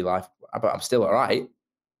whole bloody life, but I'm still all right.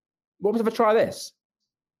 What if I try this?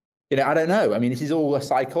 I don't know. I mean, this is all a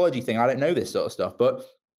psychology thing. I don't know this sort of stuff, but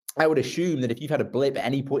I would assume that if you've had a blip at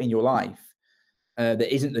any point in your life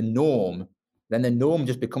that isn't the norm, then the norm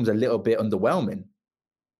just becomes a little bit underwhelming.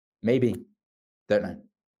 Maybe. Don't know.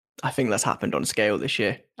 I think that's happened on scale this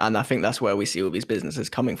year. And I think that's where we see all these businesses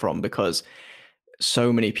coming from, because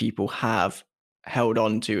so many people have held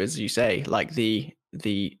on to, as you say, like the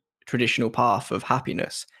traditional path of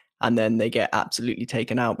happiness, and then they get absolutely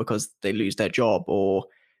taken out because they lose their job, or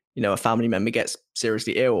a family member gets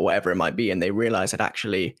seriously ill, or whatever it might be, and they realize that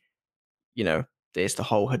actually, there's the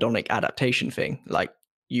whole hedonic adaptation thing. Like,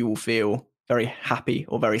 you will feel very happy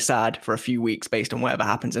or very sad for a few weeks based on whatever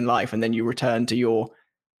happens in life, and then you return to your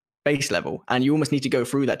base level. And you almost need to go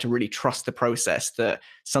through that to really trust the process, that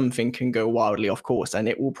something can go wildly off course and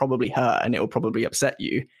it will probably hurt and it will probably upset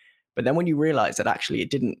you. But then when you realize that actually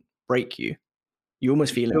it didn't break you, you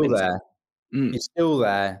almost feel Still invincible. there. You're still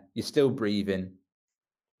there. You're still breathing.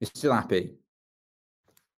 You're still happy.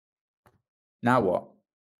 Now what?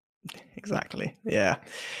 Exactly. Yeah.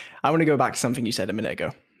 I want to go back to something you said a minute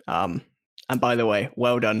ago. And by the way,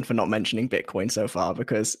 well done for not mentioning Bitcoin so far,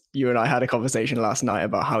 because you and I had a conversation last night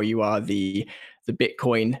about how you are the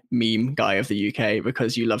Bitcoin meme guy of the UK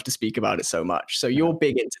because you love to speak about it so much. So you're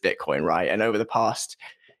big into Bitcoin, right? And over the past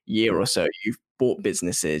year or so, you've bought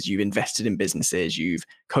businesses, you've invested in businesses, you've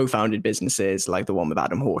co-founded businesses like the one with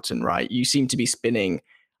Adam Horton, right? You seem to be spinning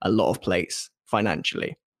a lot of plates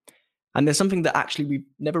financially. And there's something that actually we've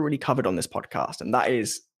never really covered on this podcast, and that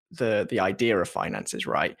is the idea of finances,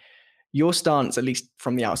 right? Your stance, at least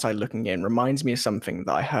from the outside looking in, reminds me of something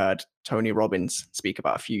that I heard Tony Robbins speak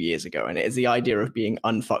about a few years ago. And it is the idea of being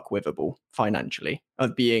unfuckwithable financially,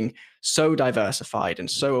 of being so diversified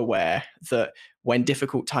and so aware that when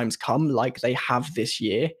difficult times come, like they have this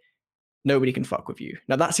year, nobody can fuck with you.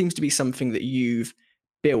 Now, that seems to be something that you've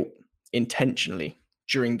built intentionally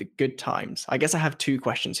during the good times. I guess I have two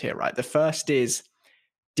questions here, right? The first is,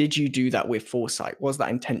 did you do that with foresight? Was that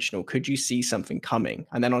intentional? Could you see something coming?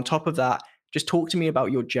 And then on top of that, just talk to me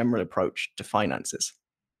about your general approach to finances.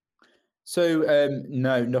 So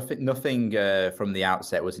no, nothing from the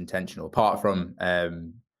outset was intentional. Apart from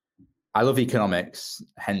I love economics,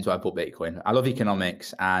 hence why I bought Bitcoin. I love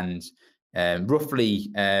economics, and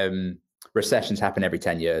roughly recessions happen every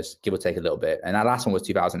 10 years, give or take a little bit. And our last one was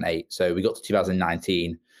 2008. So we got to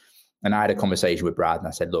 2019, and I had a conversation with Brad, and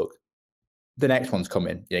I said, look, the next one's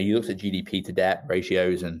coming. You looked at GDP to debt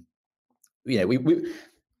ratios, and we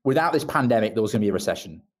without this pandemic, there was going to be a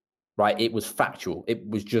recession, right? It was factual. It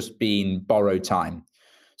was just being borrowed time.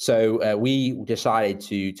 So we decided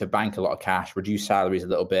to bank a lot of cash, reduce salaries a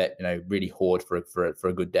little bit, really hoard for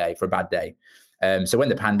a good day, for a bad day. So when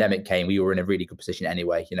the pandemic came, we were in a really good position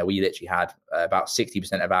anyway. We literally had about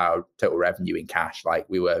 60% of our total revenue in cash. Like,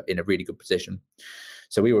 we were in a really good position.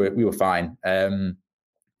 So we were fine.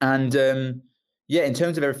 Yeah, in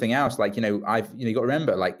terms of everything else, like, I've, you got to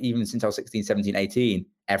remember, like, even since I was 16, 17, 18,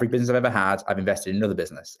 every business I've ever had, I've invested in another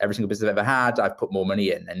business. Every single business I've ever had, I've put more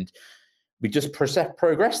money in. And we just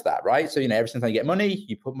progress that, right? So, every single time you get money,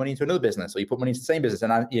 you put money into another business, or you put money into the same business,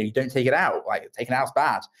 and you don't take it out. Like, taking it out's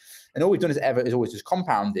bad. And all we've done is always just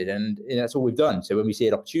compounded, and that's all we've done. So when we see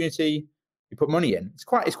an opportunity, we put money in. It's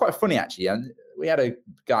quite funny, actually. And we had a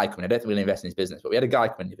guy come in. I don't think we'll invest in his business, but we had a guy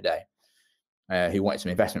come in the other day who wanted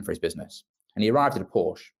some investment for his business. And he arrived at a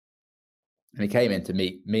Porsche, and he came in to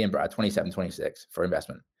meet me and Brad, 27, 26, for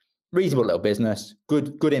investment. Reasonable little business,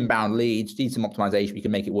 good inbound leads, need some optimization, we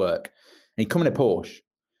can make it work. And he come in a Porsche,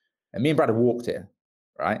 and me and Brad had walked here,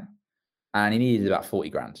 right? And he needed about 40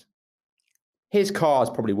 grand. His car is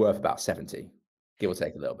probably worth about 70, give or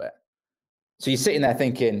take a little bit. So you're sitting there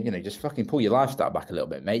thinking, just fucking pull your lifestyle back a little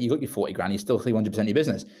bit, mate. You got your 40 grand, you're still 300% of your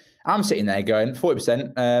business. I'm sitting there going,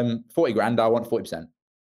 40%, 40 grand, I want 40%.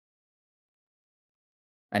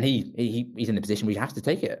 And he's in the position where he has to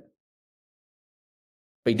take it,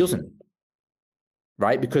 but he doesn't,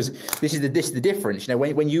 right? Because this is the difference.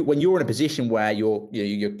 When you're in a position where you're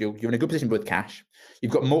in a good position with cash,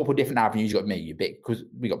 you've got multiple different avenues. You've got me, because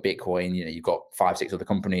we got Bitcoin. You've got 5, 6 other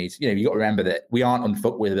companies. You got to remember that we aren't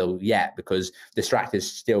unfuckwithable yet, because Distract is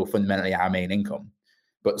still fundamentally our main income.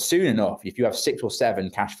 But soon enough, if you have 6 or 7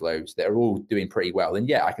 cash flows that are all doing pretty well, then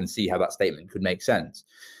yeah, I can see how that statement could make sense.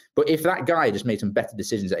 But if that guy just made some better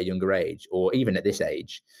decisions at a younger age, or even at this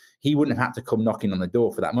age, he wouldn't have had to come knocking on the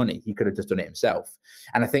door for that money. He could have just done it himself.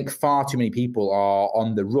 And I think far too many people are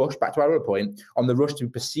on the rush, back to our other point, on the rush to be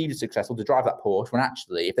perceived as successful, to drive that Porsche, when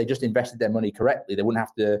actually, if they just invested their money correctly, they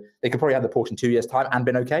could probably have the Porsche in 2 years' time and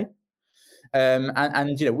been okay.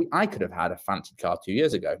 I could have had a fancy car 2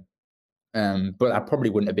 years ago. But I probably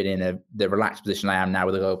wouldn't have been in the relaxed position I am now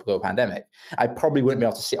with the global pandemic. I probably wouldn't be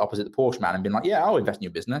able to sit opposite the Porsche man and been like, yeah, I'll invest in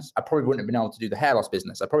your business. I probably wouldn't have been able to do the hair loss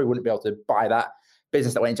business. I probably wouldn't be able to buy that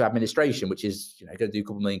business that went into administration, which is going to do a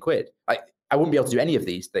couple million quid. I wouldn't be able to do any of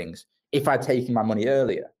these things if I'd taken my money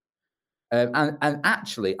earlier. And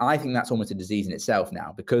actually, I think that's almost a disease in itself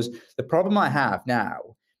now, because the problem I have now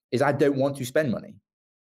is I don't want to spend money.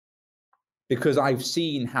 because I've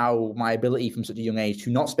seen how my ability from such a young age to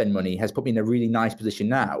not spend money has put me in a really nice position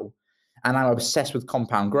now. And I'm obsessed with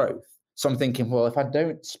compound growth. So I'm thinking, well, if I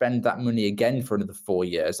don't spend that money again for another 4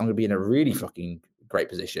 years, I'm going to be in a really fucking great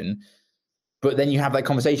position. But then you have that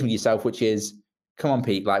conversation with yourself, which is, come on,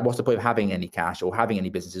 Pete, like, what's the point of having any cash or having any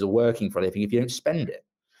businesses or working for a living if you don't spend it?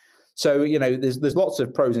 So, there's lots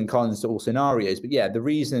of pros and cons to all scenarios. But yeah, the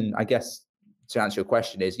reason, I guess, to answer your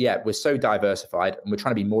question is, yeah, we're so diversified and we're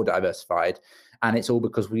trying to be more diversified. And it's all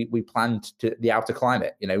because we planned to the outer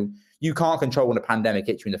climate. You can't control when a pandemic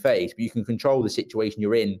hits you in the face, but you can control the situation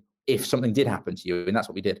you're in if something did happen to you. And that's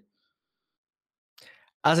what we did.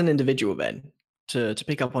 As an individual then, to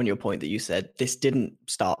pick up on your point that you said, this didn't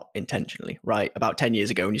start intentionally, right? About 10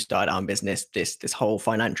 years ago when you started our business, this whole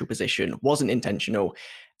financial position wasn't intentional,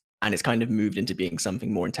 and it's kind of moved into being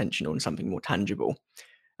something more intentional and something more tangible.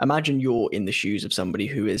 Imagine you're in the shoes of somebody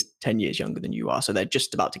who is 10 years younger than you are. So they're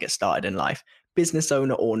just about to get started in life, business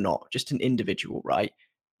owner or not, just an individual, right?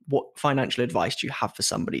 What financial advice do you have for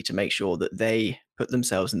somebody to make sure that they put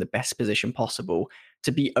themselves in the best position possible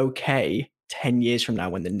to be okay 10 years from now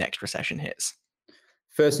when the next recession hits?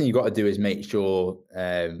 First thing you've got to do is make sure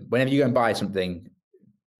whenever you go and buy something,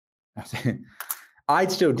 I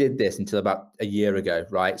still did this until about a year ago,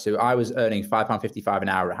 right? So I was earning £5.55 an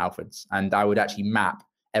hour at Halfords, and I would actually map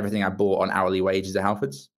everything I bought on hourly wages at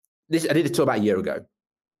Halfords. I did it till about a year ago.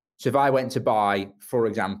 So if I went to buy, for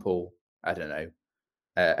example, I don't know,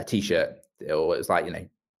 a t-shirt, or it was like,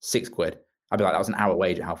 £6, I'd be like, that was an hour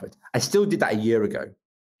wage at Halfords. I still did that a year ago.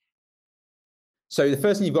 So the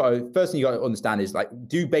first thing you've got to understand is, like,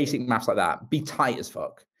 do basic maths like that. Be tight as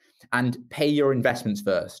fuck, and pay your investments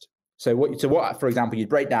first. So what, for example, you'd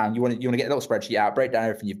break down. You want to get a little spreadsheet out, break down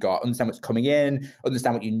everything you've got, understand what's coming in,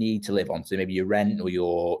 understand what you need to live on. So maybe your rent or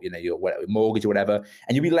your mortgage or whatever,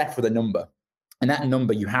 and you'll be left with a number. And that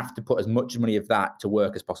number, you have to put as much money of that to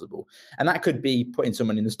work as possible. And that could be putting some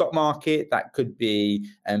money in the stock market. That could be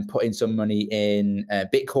putting some money in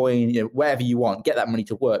Bitcoin, wherever you want. Get that money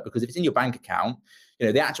to work, because if it's in your bank account,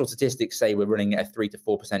 the actual statistics say we're running at a 3 to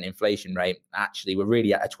 4% inflation rate. Actually, we're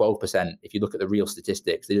really at a 12%. If you look at the real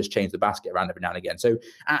statistics, they just change the basket around every now and again. So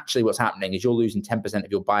actually what's happening is you're losing 10% of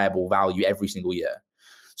your buyable value every single year.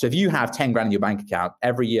 So if you have 10 grand in your bank account,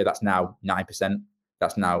 every year that's now 9%.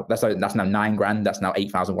 That's now 9 grand. That's now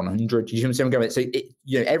 8,100. You see what I'm going? So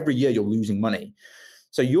every year you're losing money.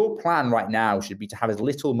 So your plan right now should be to have as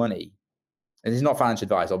little money, and this is not financial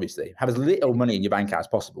advice, obviously, have as little money in your bank account as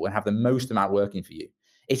possible and have the most amount working for you.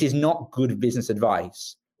 It is not good business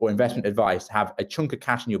advice or investment advice to have a chunk of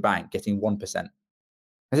cash in your bank getting 1%.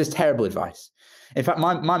 This is terrible advice. In fact,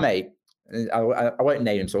 my mate, I won't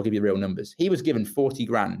name him, so I'll give you the real numbers. He was given 40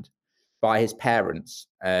 grand by his parents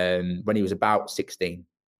when he was about 16.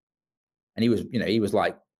 And he was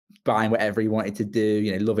like buying whatever he wanted to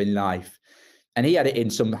do, loving life. And he had it in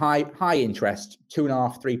some high interest,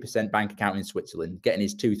 2.5%, 3% bank account in Switzerland, getting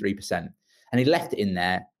his 2-3%. And he left it in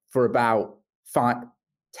there for about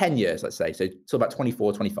 10 years, let's say. So till about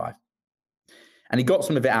 24, 25. And he got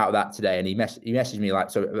some of it out of that today. And he messaged me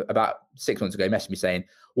about 6 months ago, he messaged me saying,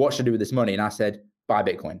 what should I do with this money? And I said, buy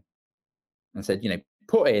Bitcoin. And I said,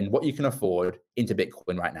 put in what you can afford into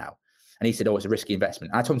Bitcoin right now. And he said, it's a risky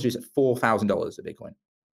investment. And I told him to use it $4,000 of Bitcoin.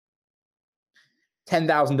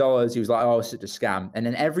 $10,000, he was like, it's such a scam. And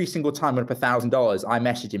then every single time I went up $1,000, I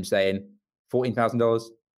messaged him saying $14,000,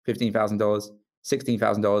 $15,000,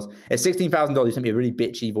 $16,000. At $16,000, he sent me a really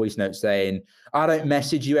bitchy voice note saying, I don't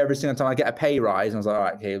message you every single time I get a pay rise. And I was like, all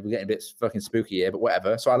right, okay, we're getting a bit fucking spooky here, but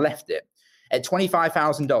whatever. So I left it. At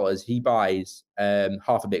 $25,000, he buys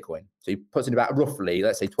half a Bitcoin. So he puts in about roughly,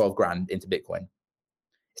 let's say 12 grand into Bitcoin.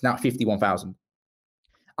 It's now 51,000.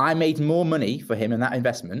 I made more money for him in that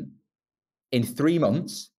investment in 3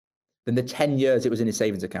 months than the 10 years it was in his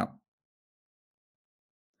savings account.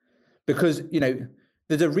 Because,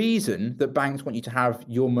 there's a reason that banks want you to have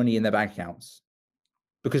your money in their bank accounts,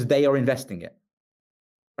 because they are investing it,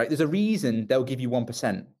 right? There's a reason they'll give you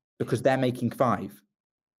 1% because they're making 5%.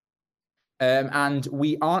 And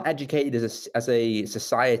we aren't educated as a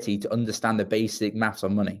society to understand the basic maths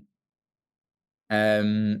on money.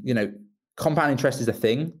 Compound interest is a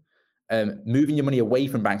thing. Moving your money away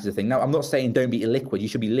from banks is a thing. Now, I'm not saying don't be illiquid. You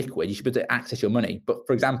should be liquid. You should be able to access your money. But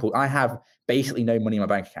for example, I have basically no money in my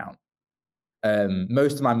bank account.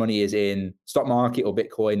 Most of my money is in stock market or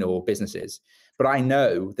Bitcoin or businesses. But I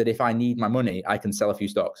know that if I need my money, I can sell a few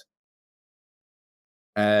stocks.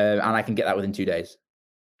 And I can get that within 2 days.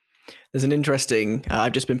 There's an interesting,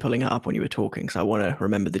 I've just been pulling it up when you were talking, so I want to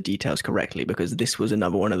remember the details correctly, because this was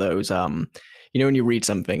another one of those, You know, when you read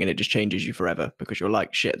something and it just changes you forever because you're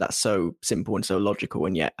like, shit, that's so simple and so logical.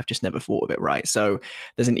 And yet I've just never thought of it right. So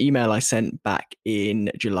there's an email I sent back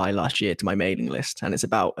in July last year to my mailing list, and it's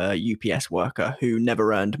about a UPS worker who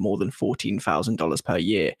never earned more than $14,000 per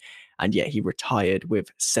year. And yet he retired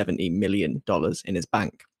with $70 million in his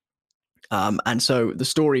bank. And so the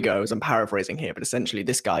story goes, I'm paraphrasing here, but essentially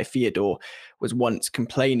this guy, Fyodor, was once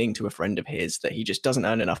complaining to a friend of his that he just doesn't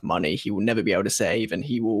earn enough money. He will never be able to save and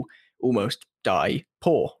he will almost die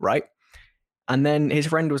poor, right? And then his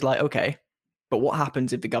friend was like, okay, but what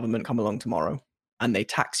happens if the government come along tomorrow and they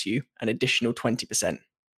tax you an additional 20%?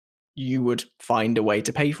 You would find a way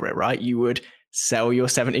to pay for it, right? You would sell your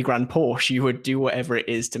 70 grand Porsche. You would do whatever it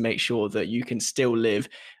is to make sure that you can still live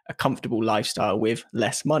a comfortable lifestyle with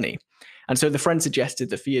less money. And so the friend suggested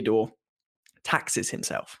that Fyodor taxes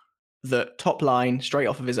himself. The top line, straight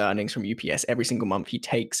off of his earnings from UPS, every single month, he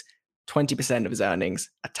takes 20% of his earnings,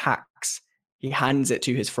 a tax. He hands it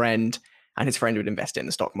to his friend, and his friend would invest it in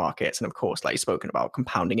the stock markets. And of course, like you've spoken about,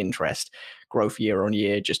 compounding interest, growth year on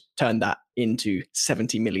year, just turn that into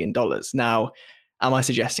 $70 million. Now, am I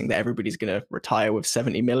suggesting that everybody's going to retire with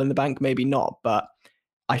 70 mil in the bank? Maybe not. But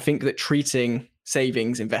I think that treating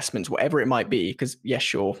savings, investments, whatever it might be, because yes,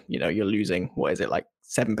 sure, you know, you're losing, what is it, like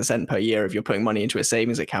 7% per year if you're putting money into a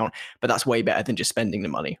savings account, but that's way better than just spending the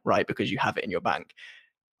money, right? Because you have it in your bank.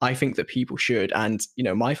 I think that people should, and you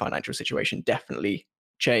know, my financial situation definitely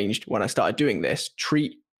changed when I started doing this,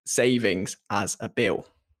 treat savings as a bill,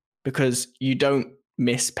 because you don't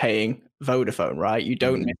miss paying Vodafone, right? You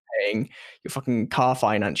don't miss paying your fucking car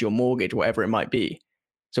finance, your mortgage, whatever it might be.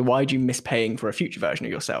 So why do you miss paying for a future version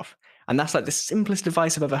of yourself? And that's like the simplest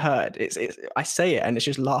advice I've ever heard. I say it and it's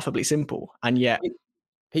just laughably simple. And yet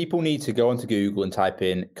people need to go onto Google and type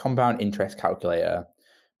in compound interest calculator,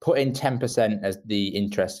 put in 10% as the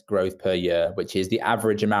interest growth per year, which is the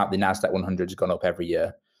average amount the NASDAQ 100 has gone up every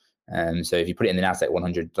year. So if you put it in the NASDAQ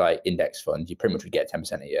 100 like index fund, you pretty much would get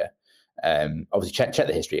 10% a year. Obviously check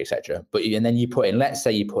the history, etc. But and then you put in, let's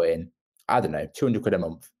say you put in, I don't know, 200 quid a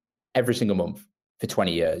month, every single month for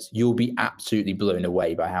 20 years. You'll be absolutely blown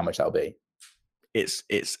away by how much that'll be. It's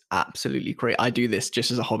absolutely great. I do this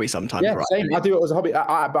just as a hobby sometimes. Yeah, right? same. I do it as a hobby, but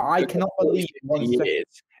I cannot believe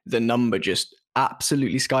the number just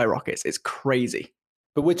absolutely skyrockets. It's crazy.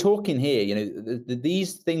 But we're talking here, you know,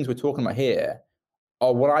 these things we're talking about here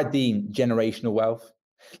are what I deem generational wealth.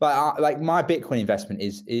 Like my Bitcoin investment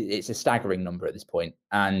it's a staggering number at this point.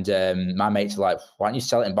 And my mates are like, why don't you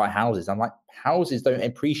sell it and buy houses? I'm like, houses don't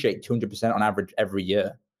appreciate 200% on average every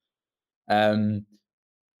year.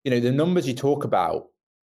 You know, the numbers you talk about,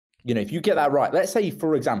 you know, if you get that right, let's say,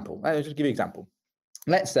 for example, let's just give you an example.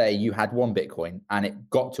 Let's say you had one Bitcoin and it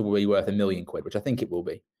got to be worth £1 million, which I think it will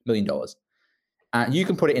be $1 million. And you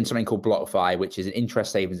can put it in something called BlockFi, which is an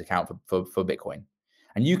interest savings account for Bitcoin.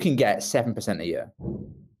 And you can get 7% a year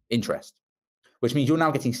interest, which means you're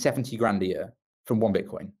now getting 70 grand a year from one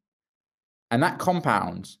Bitcoin. And that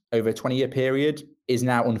compounds over a 20-year period is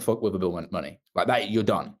now unfuckable money. Like that, you're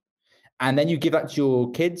done. And then you give that to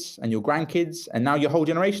your kids and your grandkids, and now your whole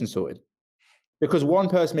generation sorted. Because one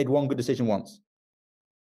person made one good decision once.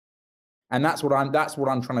 And that's what I'm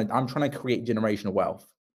trying to create generational wealth.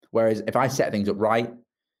 Whereas if I set things up right,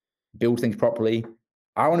 build things properly,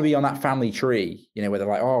 I want to be on that family tree, you know, where they're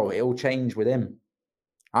like, oh, it'll change with him.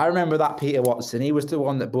 I remember that Peter Watson. He was the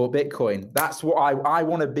one that bought Bitcoin. That's what I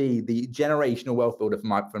want to be, the generational wealth builder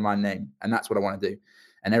for my name. And that's what I want to do.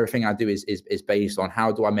 And everything I do is based on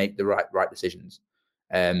how do I make the right decisions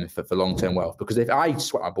for long-term wealth. Because if I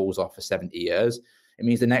sweat my balls off for 70 years, it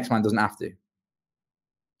means the next man doesn't have to.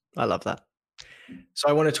 I love that. So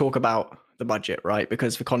I want to talk about the budget, right?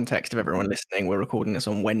 Because for context of everyone listening, we're recording this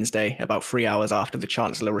on Wednesday, about 3 hours after the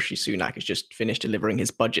Chancellor Rishi Sunak has just finished delivering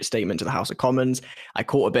his budget statement to the House of Commons. I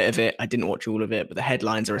caught a bit of it. I didn't watch all of it, but the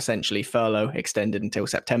headlines are essentially furlough extended until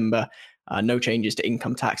September, no changes to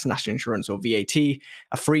income tax, national insurance, or VAT,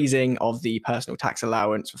 a freezing of the personal tax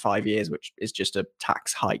allowance for 5 years, which is just a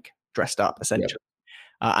tax hike dressed up, essentially. Yep.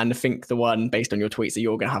 And I think the one, based on your tweets, that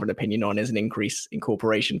you're going to have an opinion on is an increase in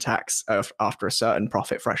corporation tax after a certain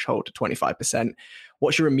profit threshold to 25%.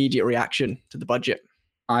 What's your immediate reaction to the budget?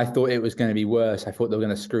 I thought it was going to be worse. I thought they were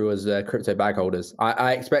going to screw us crypto bag holders.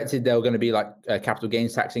 I expected there were going to be like a capital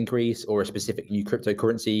gains tax increase or a specific new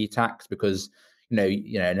cryptocurrency tax because,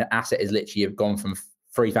 you know, an asset is literally gone from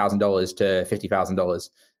 $3,000 to $50,000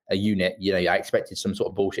 a unit. You know, I expected some sort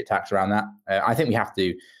of bullshit tax around that. I think we have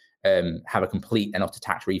to have a complete and utter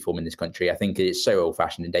tax reform in this country. I think it's so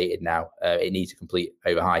old-fashioned and dated now. It needs a complete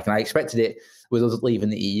overhike. And I expected it with us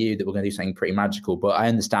leaving the EU that we're going to do something pretty magical. But I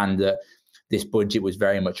understand that this budget was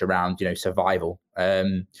very much around, you know, survival.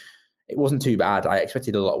 it wasn't too bad. I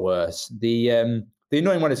expected a lot worse. The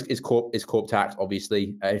annoying one is corp tax,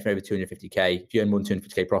 obviously. If you're over 250K, if you earn more than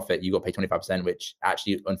 250K profit, you got to pay 25%, which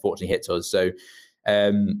actually unfortunately hits us. So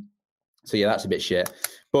yeah, that's a bit shit.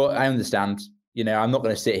 But I understand. I'm not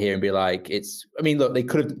going to sit here and be like, look, it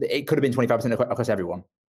could have been 25% across everyone.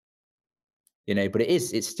 But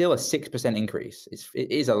it's still a 6% increase.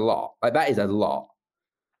 It is a lot. Like, that is a lot.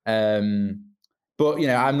 But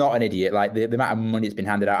I'm not an idiot. Like, the amount of money that's been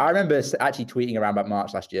handed out. I remember actually tweeting around about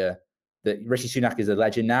March last year that Rishi Sunak is a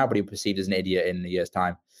legend now, but he was perceived as an idiot in a year's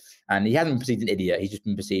time. And he hasn't been perceived as an idiot. He's just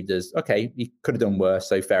been perceived as, okay, he could have done worse,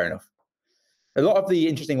 so fair enough. A lot of the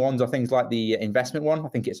interesting ones are things like the investment one. I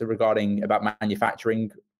think it's regarding about manufacturing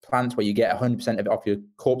plants where you get 100% of it off your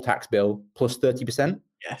corp tax bill plus 30%.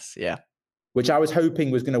 Yes, yeah. Which I was hoping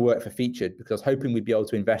was going to work for Featured, because I was hoping we'd be able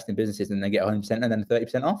to invest in businesses and then get 100% and then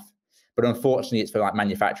 30% off. But unfortunately, it's for like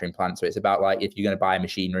manufacturing plants. So it's about like if you're going to buy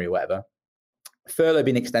machinery or whatever. Furlough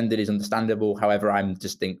being extended is understandable. However, I actually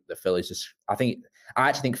think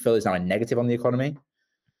Phil is now a negative on the economy.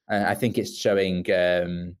 I think it's showing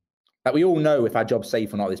that we all know if our job's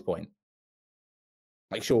safe or not at this point.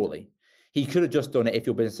 Like, surely he could have just done it. If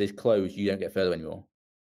your business is closed, you don't get furlough anymore.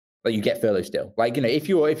 Like, you get furlough still. Like, if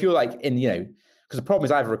you're like in, because the problem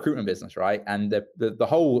is I have a recruitment business, right? And the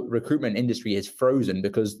whole recruitment industry is frozen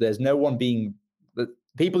because there's no one the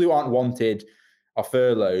people who aren't wanted are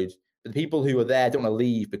furloughed. The people who are there don't want to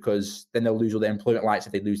leave because then they'll lose all their employment rights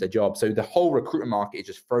if they lose their job. So the whole recruitment market is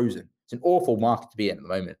just frozen. It's an awful market to be in at the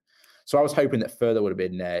moment. So I was hoping that furlough would have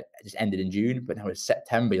been just ended in June, but now it's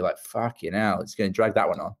September. You're like, fucking hell, it's going to drag that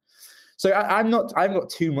one on. So I haven't got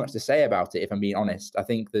too much to say about it, if I'm being honest. I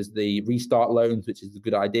think there's the restart loans, which is a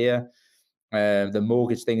good idea. The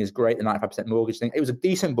mortgage thing is great, the 95% mortgage thing. It was a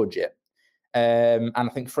decent budget. And I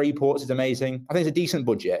think Freeports is amazing. I think it's a decent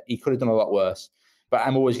budget. He could have done a lot worse. But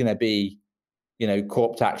I'm always going to be,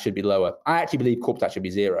 corp tax should be lower. I actually believe corp tax should be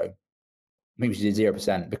zero. Maybe we should do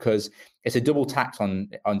 0% because it's a double tax on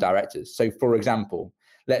directors. So, for example,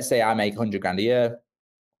 let's say I make 100 grand a year.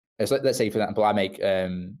 Let's say, for example, I make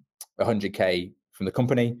 100K from the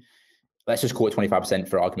company. Let's just call it 25%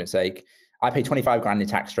 for argument's sake. I pay 25 grand in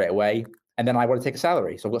tax straight away, and then I want to take a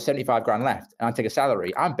salary. So I've got 75 grand left, and I take a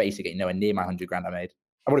salary. I'm basically getting nowhere near my 100 grand I made.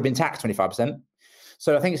 I would have been taxed 25%.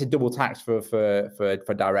 So I think it's a double tax for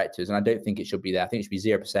directors, and I don't think it should be there. I think it should be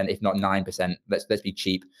 0%, if not 9%. Let's be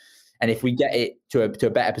cheap. And if we get it to a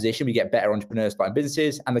better position, we get better entrepreneurs starting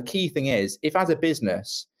businesses. And the key thing is, if as a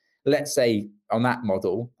business, let's say on that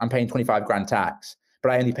model, I'm paying 25 grand tax,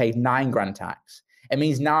 but I only paid 9 grand tax, it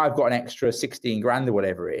means now I've got an extra 16 grand or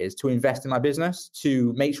whatever it is to invest in my business,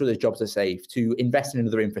 to make sure those jobs are safe, to invest in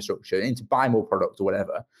another infrastructure, and to buy more product or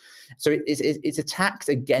whatever. So it's a tax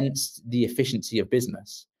against the efficiency of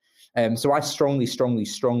business. So I strongly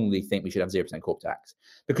think we should have 0% corp tax,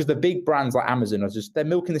 because the big brands like Amazon they're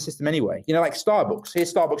milking the system anyway. Like Starbucks.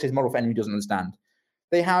 Here's Starbucks' model for anyone who doesn't understand.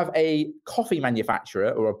 They have a coffee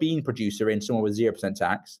manufacturer or a bean producer in somewhere with 0%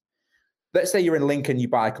 tax. Let's say you're in Lincoln, you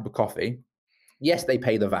buy a cup of coffee. Yes, they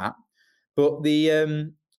pay the VAT, but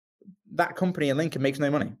that company in Lincoln makes no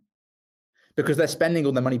money because they're spending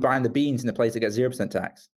all their money buying the beans in the place that gets 0%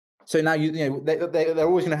 tax. So now they're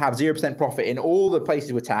always going to have 0% profit in all the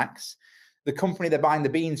places with tax. The company they're buying the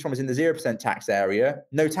beans from is in the 0% tax area.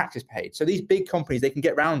 No tax is paid. So these big companies, they can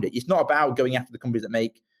get around it. It's not about going after the companies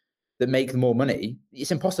that make more money. It's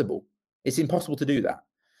impossible. It's impossible to do that.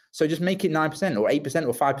 So just make it 9% or 8%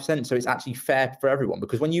 or 5%, so it's actually fair for everyone.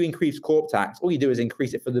 Because when you increase corp tax, all you do is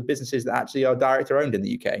increase it for the businesses that actually are director owned in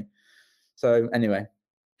the UK. So anyway,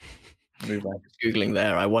 move on. Googling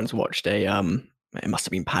there, I once watched it must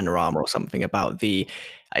have been Panorama or something about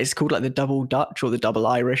it's called like the double Dutch or the double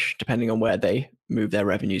Irish, depending on where they move their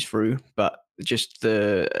revenues through. But just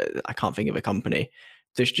I can't think of a company.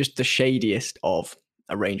 There's just the shadiest of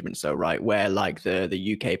arrangements, though, right? Where like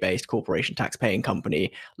the UK-based corporation tax-paying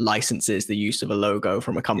company licenses the use of a logo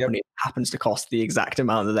from a company that happens to cost the exact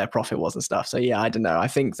amount that their profit was and stuff. So yeah, I don't know. I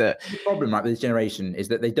think that the problem, right, with this generation is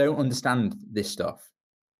that they don't understand this stuff.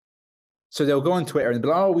 So they'll go on Twitter and be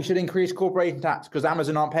like, "Oh, we should increase corporation tax because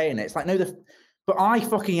Amazon aren't paying it." It's like, no, but I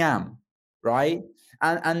fucking am, right?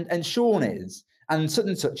 And Sean is, and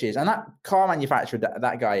such is, and that car manufacturer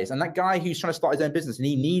that guy is, and that guy who's trying to start his own business and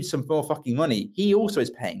he needs some more fucking money, he also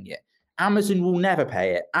is paying it. Amazon will never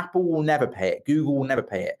pay it. Apple will never pay it. Google will never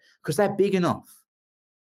pay it because they're big enough.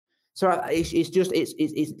 So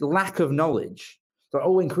it's lack of knowledge.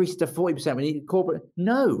 So, increase it to 40%. We need corporate.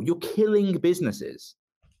 No, you're killing businesses.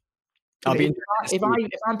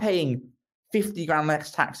 If I'm paying 50 grand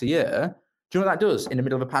less tax a year, do you know what that does in the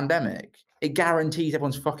middle of a pandemic? It guarantees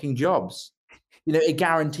everyone's fucking jobs. You know, it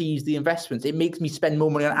guarantees the investments. It makes me spend more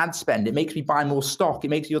money on ad spend. It makes me buy more stock. It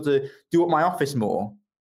makes me able to do up my office more.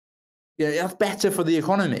 You know, that's better for the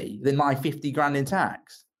economy than my 50 grand in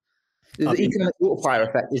tax. The economic multiplier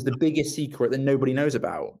effect is the biggest secret that nobody knows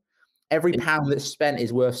about. Every pound that's spent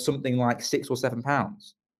is worth something like £6 or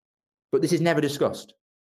 £7. But this is never discussed.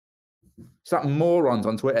 It's like morons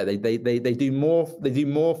on Twitter. They do more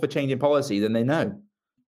for changing policy than they know.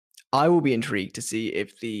 I will be intrigued to see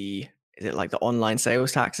if is it like the online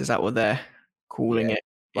sales tax? Is that what they're calling it?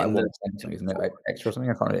 Like 1%, isn't it? Like extra or something?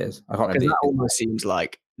 I can't remember what it is. I can't remember. That almost seems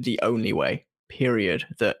like the only way, period,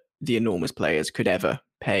 that the enormous players could ever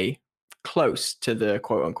pay close to the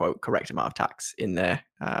quote unquote correct amount of tax in their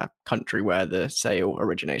country where the sale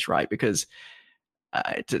originates, right? Because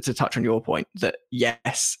to touch on your point, that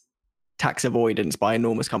yes, tax avoidance by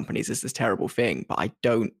enormous companies is this terrible thing, but I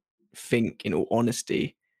don't think, in all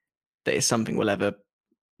honesty, that it's something we'll ever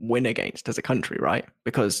win against as a country, right?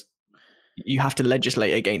 Because you have to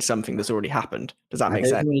legislate against something that's already happened. Does that make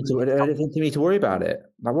sense? I don't think we need to worry about it.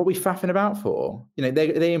 Like, what are we faffing about for? You know,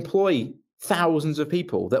 they employ thousands of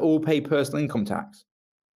people that all pay personal income tax.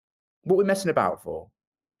 What are we messing about for?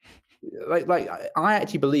 Like I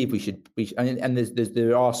actually believe we should and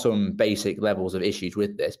there are some basic levels of issues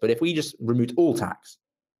with this, but if we just removed all tax,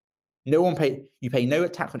 you pay no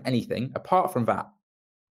tax on anything apart from VAT,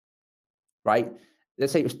 right?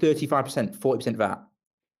 Let's say it was 35%, 40% VAT,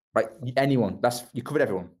 right? Anyone, you covered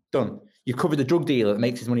everyone, done. You've covered the drug dealer that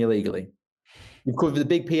makes his money illegally. You've covered the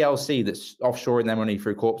big PLC that's offshoring their money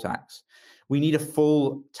through corp tax. We need a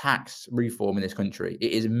full tax reform in this country.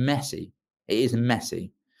 It is messy.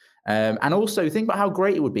 And also think about how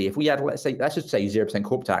great it would be if we had, let's just say 0%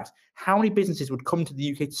 corp tax. How many businesses would come to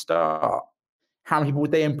the UK to start? How many people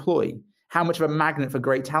would they employ? How much of a magnet for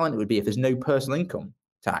great talent it would be if there's no personal income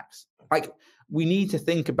tax? Like, we need to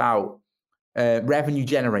think about revenue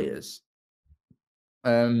generators.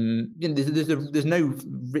 There's no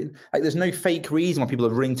fake reason why people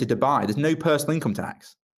are ringing to Dubai. There's no personal income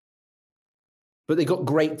tax. But they've got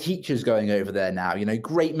great teachers going over there now, you know,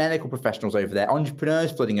 great medical professionals over there,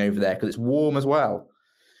 entrepreneurs flooding over there because it's warm as well.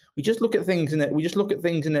 We just look at things in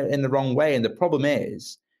the wrong way. And the problem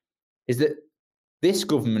is that this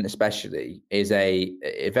government especially is a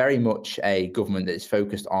very much a government that is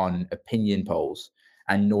focused on opinion polls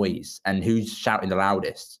and noise and who's shouting the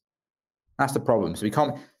loudest. That's the problem. So we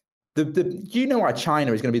can't. Do you know why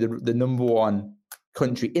China is going to be the number one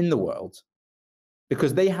country in the world?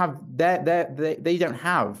 Because they don't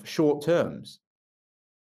have short terms.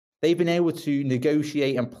 They've been able to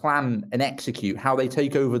negotiate and plan and execute how they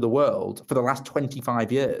take over the world for the last 25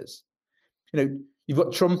 years. You know, you've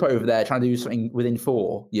got Trump over there trying to do something within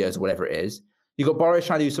 4 years or whatever it is. You've got Boris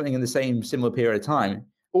trying to do something in the similar period of time.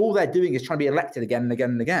 All they're doing is trying to be elected again and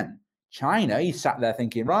again and again. China, he's sat there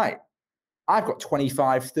thinking, right, I've got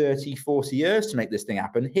 25, 30, 40 years to make this thing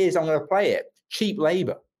happen. Here's how I'm going to play it. Cheap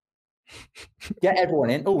labor. Get everyone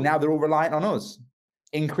in. Oh, now they're all reliant on us.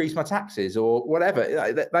 Increase my taxes or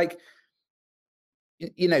whatever. Like,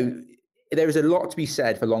 you know, there is a lot to be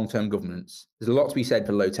said for long-term governance. There's a lot to be said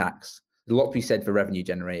for low tax. There's a lot to be said for revenue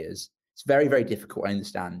generators. It's very, very difficult, I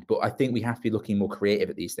understand. But I think we have to be looking more creative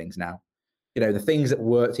at these things now. You know, the things that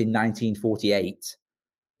worked in 1948,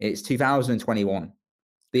 it's 2021.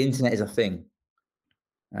 The internet is a thing.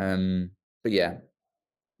 But yeah.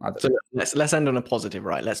 So let's end on a positive,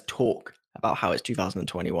 right? Let's talk about how it's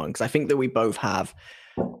 2021, because I think that we both have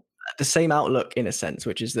the same outlook in a sense,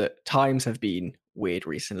 which is that times have been weird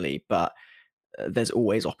recently, but there's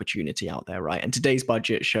always opportunity out there, right? And today's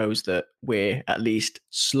budget shows that we're at least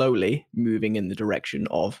slowly moving in the direction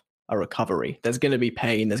of a recovery. There's going to be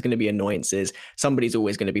pain, there's going to be annoyances. Somebody's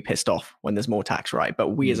always going to be pissed off when there's more tax, right?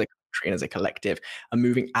 But we as a country and as a collective are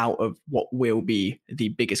moving out of what will be the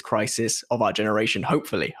biggest crisis of our generation.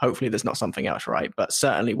 Hopefully there's not something else, right? But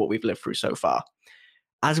certainly what we've lived through so far.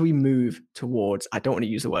 As we move towards, I don't want to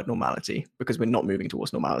use the word normality because we're not moving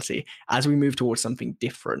towards normality. As we move towards something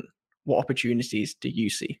different, what opportunities do you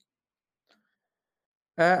see?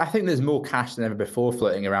 I think there's more cash than ever before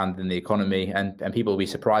floating around in the economy, and people will be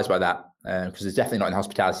surprised by that because it's definitely not in the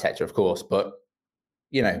hospitality sector, of course. But,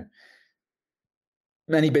 you know,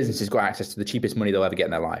 many businesses got access to the cheapest money they'll ever get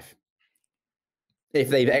in their life. If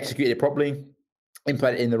they've executed it properly,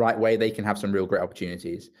 implement it in the right way, they can have some real great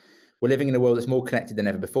opportunities. We're living in a world that's more connected than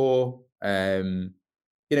ever before. You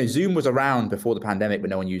know, Zoom was around before the pandemic, but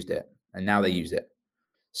no one used it, and now they use it.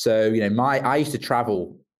 So, you know, I used to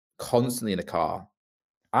travel constantly in the car.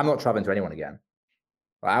 I'm not traveling to anyone again.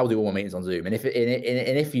 I'll do all my meetings on Zoom. And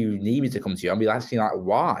if you need me to come to you, I'll be asking like,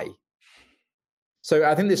 why? So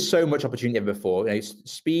I think there's so much opportunity ever before.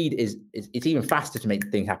 Speed it's even faster to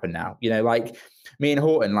make things happen now. Like me and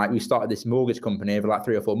Horton, like we started this mortgage company over like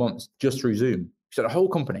 3 or 4 months just through Zoom. We started a whole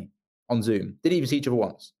company on Zoom. Didn't even see each other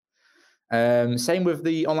once. Same with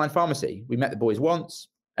the online pharmacy. We met the boys once.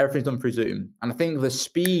 Everything's done through Zoom. And I think the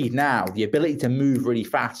speed now, the ability to move really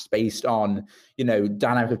fast based on,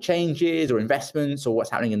 dynamic of changes or investments or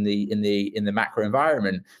what's happening in the macro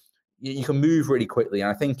environment, you can move really quickly. And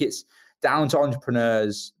I think it's down to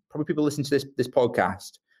entrepreneurs, probably people listening to this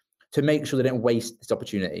podcast, to make sure they don't waste this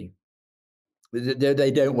opportunity.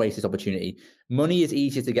 They don't waste this opportunity. Money is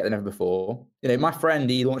easier to get than ever before. My friend,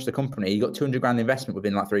 he launched a company. He got 200 grand investment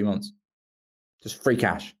within like 3 months, just free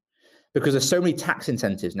cash. Because there's so many tax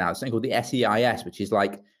incentives now. There's something called the SEIS, which is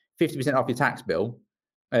like 50% off your tax bill.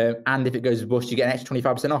 And if it goes bust, you get an extra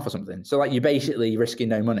 25% off or something. So like you're basically risking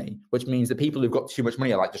no money, which means that people who've got too much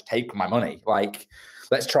money are like, just take my money. Like,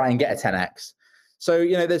 let's try and get a 10x. So,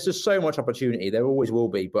 there's just so much opportunity. There always will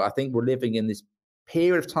be. But I think we're living in this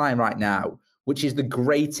period of time right now, which is the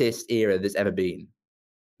greatest era there's ever been.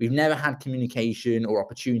 We've never had communication or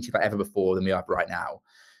opportunity like ever before than we have right now.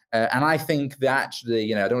 And I think that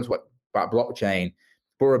actually, I don't want to talk about blockchain,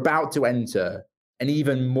 but we're about to enter an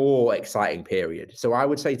even more exciting period. So I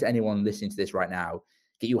would say to anyone listening to this right now,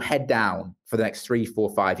 get your head down for the next 3,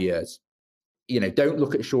 4, 5 years. Don't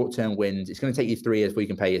look at short-term wins. It's going to take you 3 years before you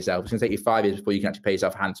can pay yourself. It's going to take you 5 years before you can actually pay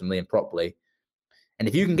yourself handsomely and properly. And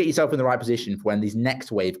if you can get yourself in the right position for when this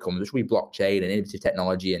next wave comes, which will be blockchain and innovative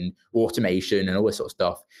technology and automation and all this sort of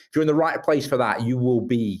stuff, if you're in the right place for that, you will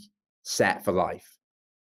be set for life.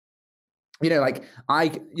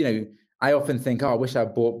 I often think, I wish I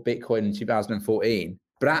bought Bitcoin in 2014.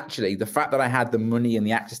 But actually, the fact that I had the money and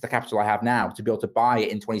the access to capital I have now to be able to buy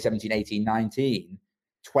it in 2017, 18, 19,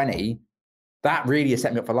 20, that really has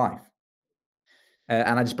set me up for life.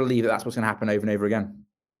 And I just believe that that's what's going to happen over and over again.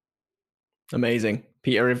 Amazing.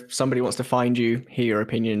 Peter, if somebody wants to find you, hear your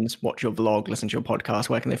opinions, watch your vlog, listen to your podcast,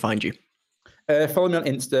 where can they find you? Follow me on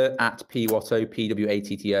Insta at pwatto,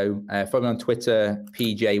 PWATTO. Follow me on Twitter,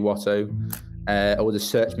 PJWatto. Or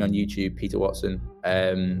just search me on YouTube, Peter Watson,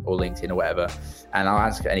 or LinkedIn or whatever, and I'll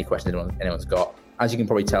answer any questions anyone's got. As you can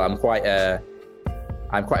probably tell, I'm quite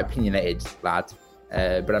opinionated lad,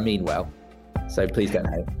 but I mean well. So please don't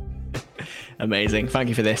hate. Amazing. Thank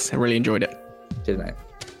you for this. I really enjoyed it. Cheers, mate.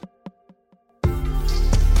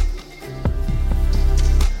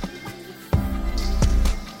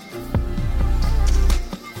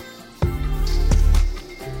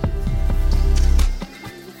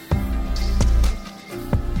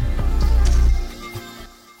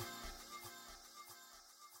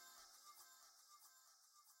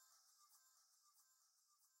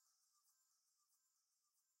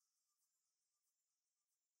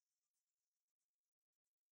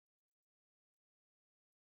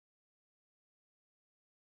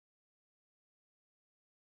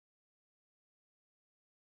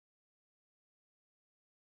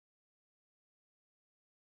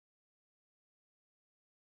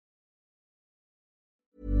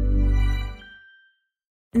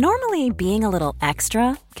 Normally, being a little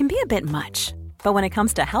extra can be a bit much, but when it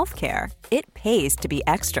comes to healthcare, it pays to be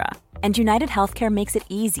extra. And United Healthcare makes it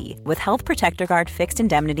easy with Health Protector Guard fixed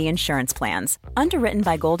indemnity insurance plans. Underwritten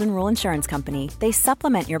by Golden Rule Insurance Company, they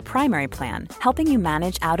supplement your primary plan, helping you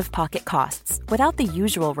manage out-of-pocket costs without the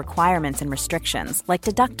usual requirements and restrictions like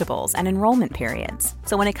deductibles and enrollment periods.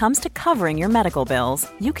 So when it comes to covering your medical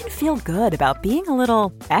bills, you can feel good about being a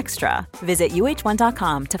little extra. Visit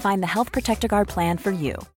uh1.com to find the Health Protector Guard plan for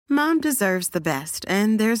you. Mom deserves the best,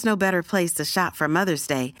 and there's no better place to shop for Mother's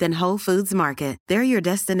Day than Whole Foods Market. They're your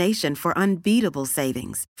destination for unbeatable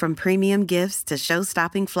savings, from premium gifts to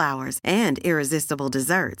show-stopping flowers and irresistible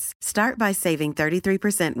desserts. Start by saving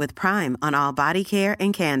 33% with Prime on all body care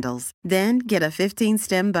and candles. Then get a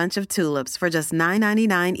 15-stem bunch of tulips for just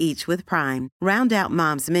 $9.99 each with Prime. Round out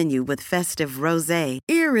Mom's menu with festive rosé,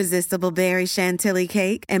 irresistible berry chantilly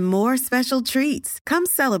cake, and more special treats. Come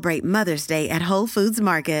celebrate Mother's Day at Whole Foods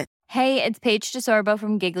Market. Hey, it's Paige DeSorbo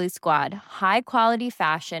from Giggly Squad. High quality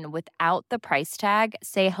fashion without the price tag.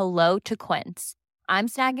 Say hello to Quince. I'm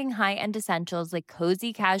snagging high-end essentials like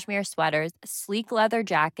cozy cashmere sweaters, sleek leather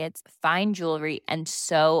jackets, fine jewelry, and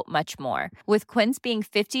so much more. With Quince being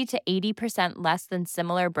 50 to 80% less than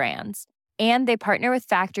similar brands. And they partner with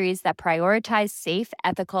factories that prioritize safe,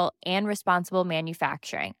 ethical, and responsible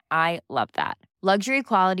manufacturing. I love that. Luxury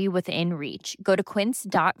quality within reach. Go to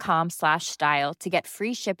quince.com/style to get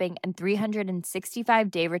free shipping and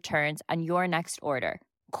 365-day returns on your next order.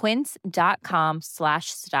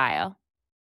 Quince.com/style.